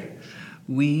social change?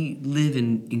 We live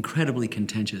in incredibly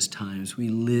contentious times. We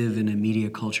live in a media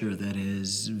culture that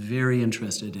is very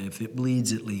interested. If it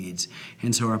bleeds, it leads.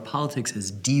 And so our politics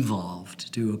has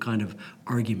devolved to a kind of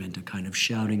argument, a kind of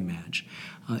shouting match.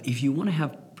 If you want to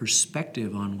have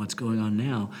perspective on what's going on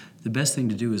now, the best thing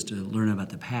to do is to learn about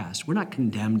the past. We're not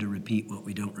condemned to repeat what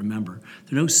we don't remember.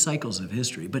 There are no cycles of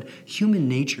history, but human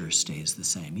nature stays the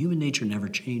same. Human nature never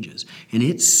changes, and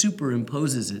it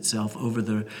superimposes itself over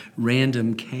the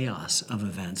random chaos of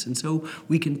events. And so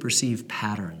we can perceive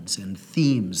patterns and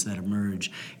themes that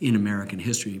emerge in American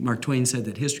history. Mark Twain said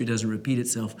that history doesn't repeat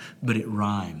itself, but it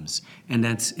rhymes, and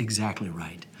that's exactly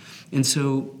right. And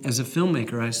so, as a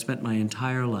filmmaker, I've spent my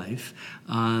entire life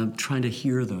trying to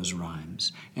hear those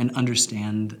rhymes and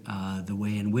understand the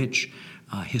way in which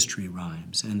history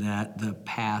rhymes, and that the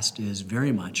past is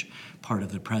very much part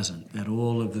of the present, that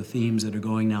all of the themes that are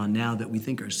going on now that we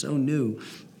think are so new,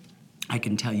 I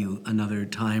can tell you another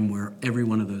time where every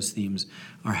one of those themes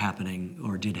are happening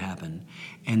or did happen.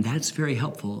 And that's very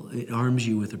helpful. It arms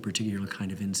you with a particular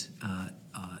kind of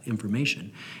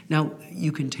information. Now,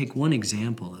 you can take one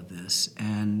example of this,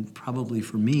 and probably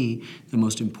for me, the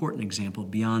most important example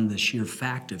beyond the sheer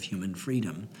fact of human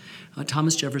freedom.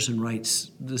 Thomas Jefferson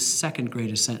writes the second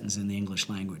greatest sentence in the English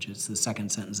language. It's the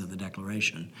second sentence of the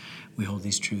Declaration. We hold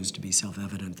these truths to be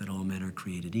self-evident that all men are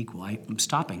created equal. I'm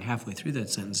stopping halfway through that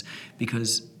sentence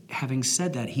because having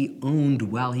said that, he owned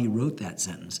while he wrote that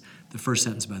sentence. The first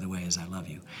sentence, by the way, is I love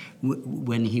you.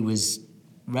 When he was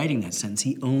writing that sentence,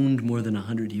 he owned more than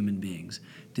 100 human beings,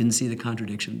 didn't see the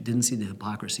contradiction, didn't see the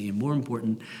hypocrisy, and more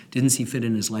important, didn't see fit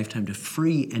in his lifetime to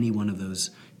free any one of those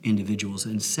individuals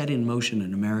and set in motion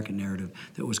an American narrative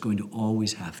that was going to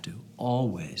always have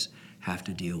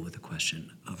to deal with the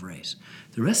question of race.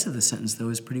 The rest of the sentence, though,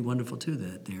 is pretty wonderful, too,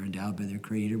 that they're endowed by their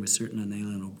Creator with certain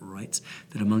unalienable rights,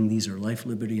 that among these are life,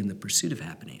 liberty, and the pursuit of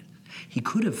happiness. He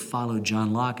could have followed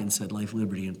John Locke and said life,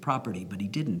 liberty, and property, but he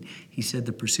didn't. He said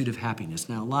the pursuit of happiness.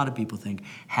 Now, a lot of people think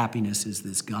happiness is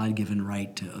this God-given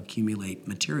right to accumulate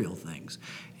material things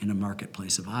in a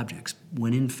marketplace of objects,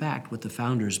 when in fact what the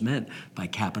founders meant by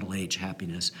capital H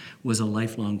happiness was a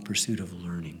lifelong pursuit of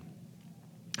learning,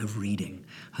 of reading,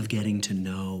 of getting to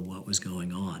know what was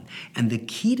going on. And the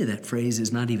key to that phrase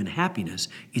is not even happiness,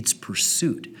 it's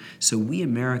pursuit. So we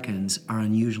Americans are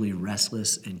unusually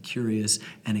restless and curious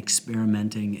and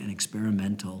experimenting and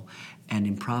experimental and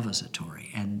improvisatory.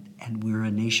 And we're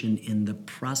a nation in the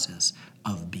process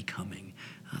of becoming.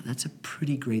 That's a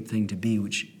pretty great thing to be,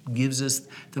 which gives us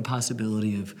the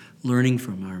possibility of learning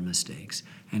from our mistakes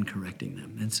and correcting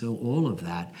them. And so all of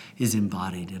that is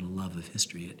embodied in a love of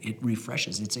history. It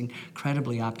refreshes. It's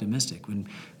incredibly optimistic.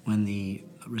 When the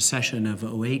recession of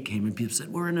 2008 came and people said,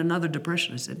 we're in another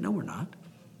depression, I said, no, we're not.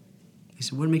 They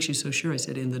said, what makes you so sure? I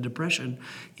said, in the Depression,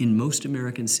 in most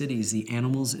American cities, the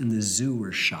animals in the zoo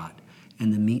were shot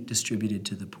and the meat distributed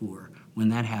to the poor. When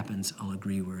that happens, I'll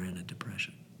agree we're in a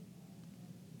depression.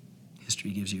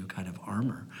 History gives you a kind of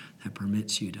armor that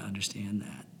permits you to understand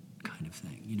that kind of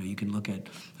thing. You know, you can look at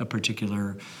a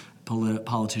particular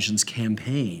politician's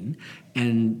campaign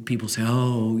and people say,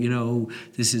 oh, you know,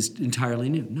 this is entirely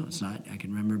new. No, it's not. I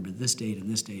can remember this date and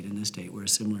this date and this date where a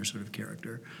similar sort of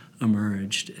character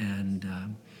emerged, and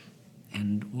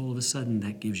all of a sudden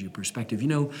that gives you perspective. You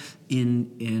know,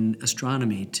 in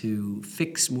astronomy, to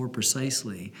fix more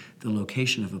precisely the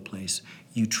location of a place,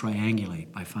 you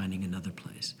triangulate by finding another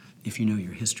place. If you know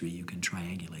your history, you can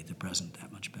triangulate the present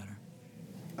that much better.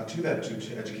 To that,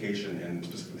 to education and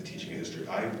specifically teaching history,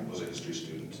 I was a history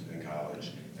student in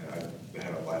college, and I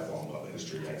had a lifelong love of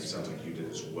history. It sounds like you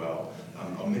did as well.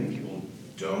 Many people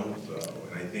don't, though,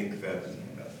 and I think that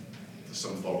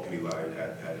some fault can be laid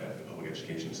at the public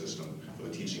education system for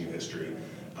the teaching of history.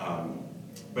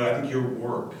 But I think your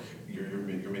work, your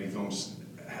many films,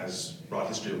 has brought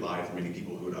history alive for many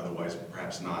people who would otherwise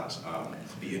perhaps not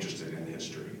be interested in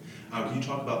history. Can you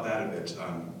talk about that a bit?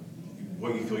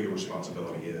 What you feel your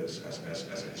responsibility is as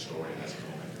a historian, as a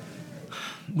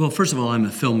filmmaker? Well, first of all, I'm a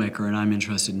filmmaker and I'm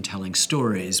interested in telling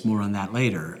stories. More on that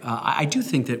later. I do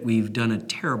think that we've done a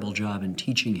terrible job in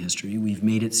teaching history. We've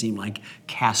made it seem like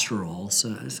castor oil,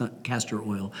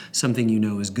 something you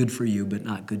know is good for you but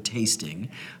not good tasting.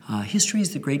 History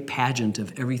is the great pageant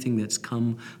of everything that's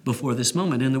come before this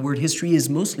moment, and the word history is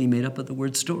mostly made up of the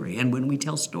word story. And when we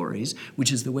tell stories,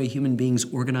 which is the way human beings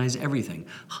organize everything,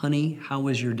 honey, how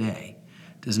was your day?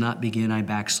 Does not begin, I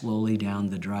back slowly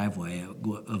down the driveway,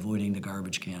 avoiding the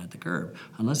garbage can at the curb.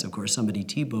 Unless, of course, somebody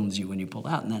T-bones you when you pull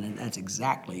out, and then that's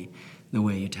exactly the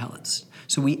way you tell it.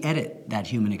 So we edit that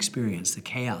human experience, the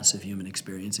chaos of human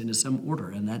experience, into some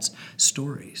order, and that's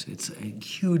stories. It's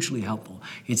hugely helpful.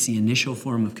 It's the initial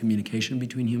form of communication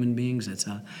between human beings. It's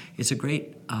a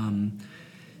great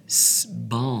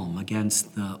balm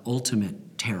against the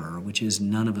ultimate terror, which is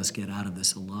none of us get out of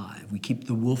this alive. We keep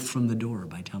the wolf from the door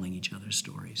by telling each other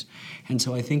stories. And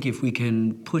so I think if we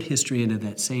can put history into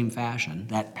that same fashion,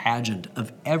 that pageant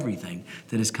of everything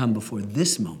that has come before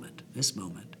this moment,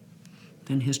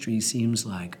 then history seems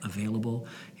like available.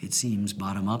 It seems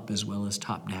bottom up as well as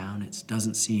top down. It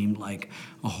doesn't seem like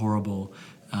a horrible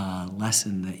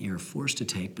lesson that you're forced to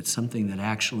take, but something that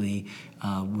actually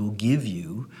will give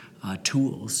you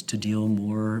tools to deal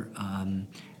more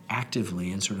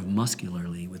actively and sort of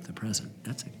muscularly with the present.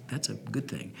 That's a good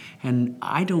thing. And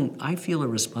I feel a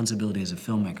responsibility as a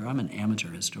filmmaker. I'm an amateur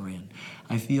historian.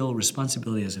 I feel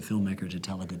responsibility as a filmmaker to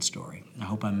tell a good story. I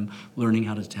hope I'm learning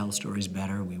how to tell stories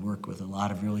better. We work with a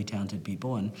lot of really talented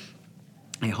people, and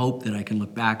I hope that I can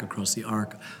look back across the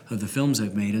arc of the films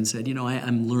I've made and said,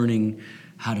 I'm learning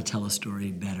how to tell a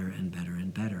story better and better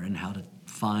and better, and how to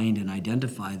find and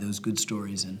identify those good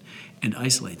stories and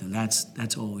isolate them.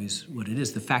 That's always what it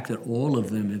is. The fact that all of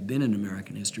them have been in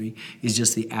American history is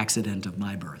just the accident of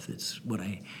my birth. It's what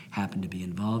I happen to be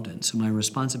involved in. So my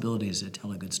responsibility is to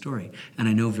tell a good story. And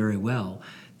I know very well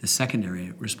the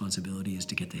secondary responsibility is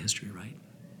to get the history right.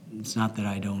 It's not that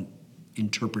I don't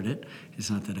interpret it. It's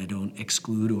not that I don't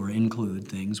exclude or include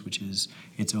things, which is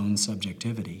its own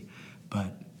subjectivity.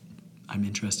 But I'm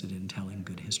interested in telling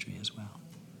good history as well.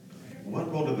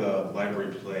 What role did the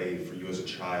library play for you as a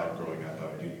child growing up?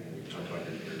 You talked about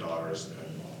your daughters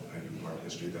and you learned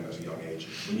history then as a young age.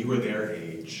 When you were their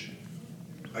age,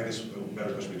 I guess a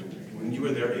better question would be, when you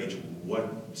were their age,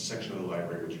 what section of the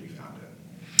library would you be found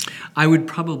in? I would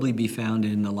probably be found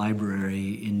in the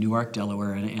library in Newark,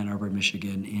 Delaware, and Ann Arbor,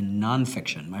 Michigan, in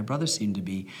nonfiction. My brother seemed to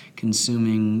be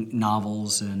consuming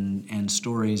novels and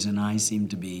stories, and I seemed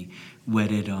to be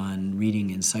wedded on reading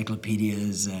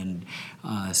encyclopedias and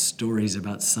stories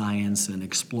about science and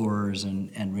explorers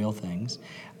and real things.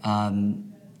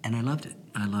 And I loved it.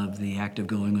 I loved the act of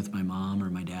going with my mom or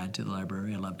my dad to the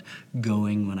library. I loved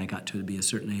going when I got to be a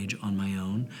certain age on my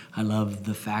own. I loved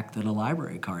the fact that a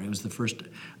library card, it was the first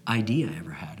idea I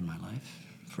ever had in my life.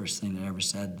 First thing that I ever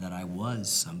said that I was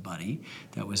somebody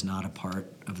that was not a part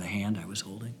of the hand I was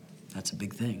holding. That's a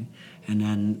big thing. And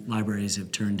then libraries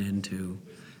have turned into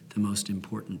the most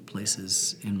important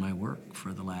places in my work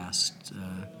for the last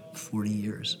 40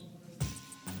 years.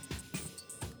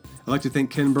 I'd like to thank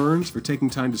Ken Burns for taking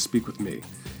time to speak with me.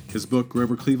 His book,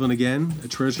 Grover Cleveland Again, A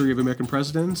Treasury of American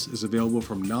Presidents, is available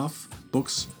from Knopf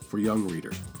Books for Young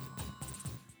Reader.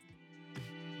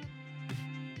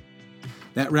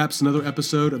 That wraps another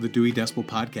episode of the Dewey Decibel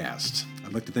Podcast.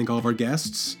 I'd like to thank all of our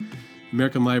guests,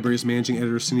 American Library's Managing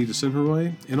Editor Sunita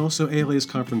Sinharoy, and also ALA's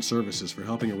Conference Services for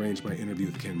helping arrange my interview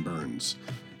with Ken Burns.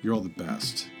 You're all the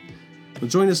best. Well,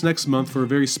 join us next month for a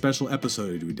very special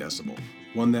episode of Dewey Decibel,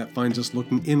 one that finds us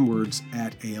looking inwards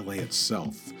at ALA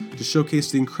itself to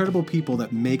showcase the incredible people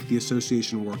that make the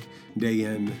association work day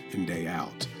in and day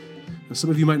out. Now, some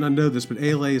of you might not know this, but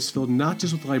ALA is filled not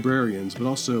just with librarians, but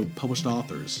also published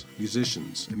authors,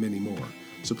 musicians, and many more.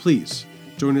 So please,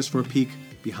 join us for a peek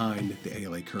behind the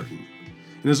ALA curtain.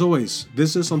 And as always,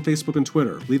 visit us on Facebook and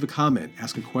Twitter. Leave a comment,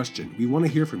 ask a question. We want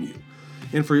to hear from you.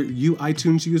 And for you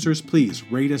iTunes users, please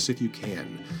rate us if you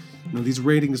can. These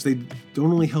ratings, they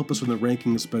don't only help us with the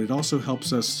rankings, but it also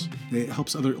helps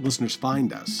other listeners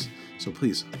find us. So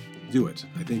please, do it.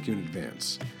 I thank you in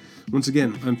advance. Once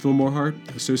again, I'm Phil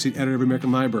Morehart, Associate Editor of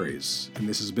American Libraries, and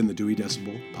this has been the Dewey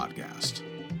Decibel Podcast.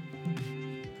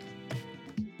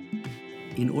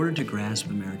 In order to grasp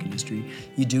American history,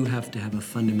 you do have to have a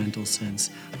fundamental sense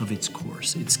of its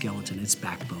course, its skeleton, its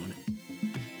backbone.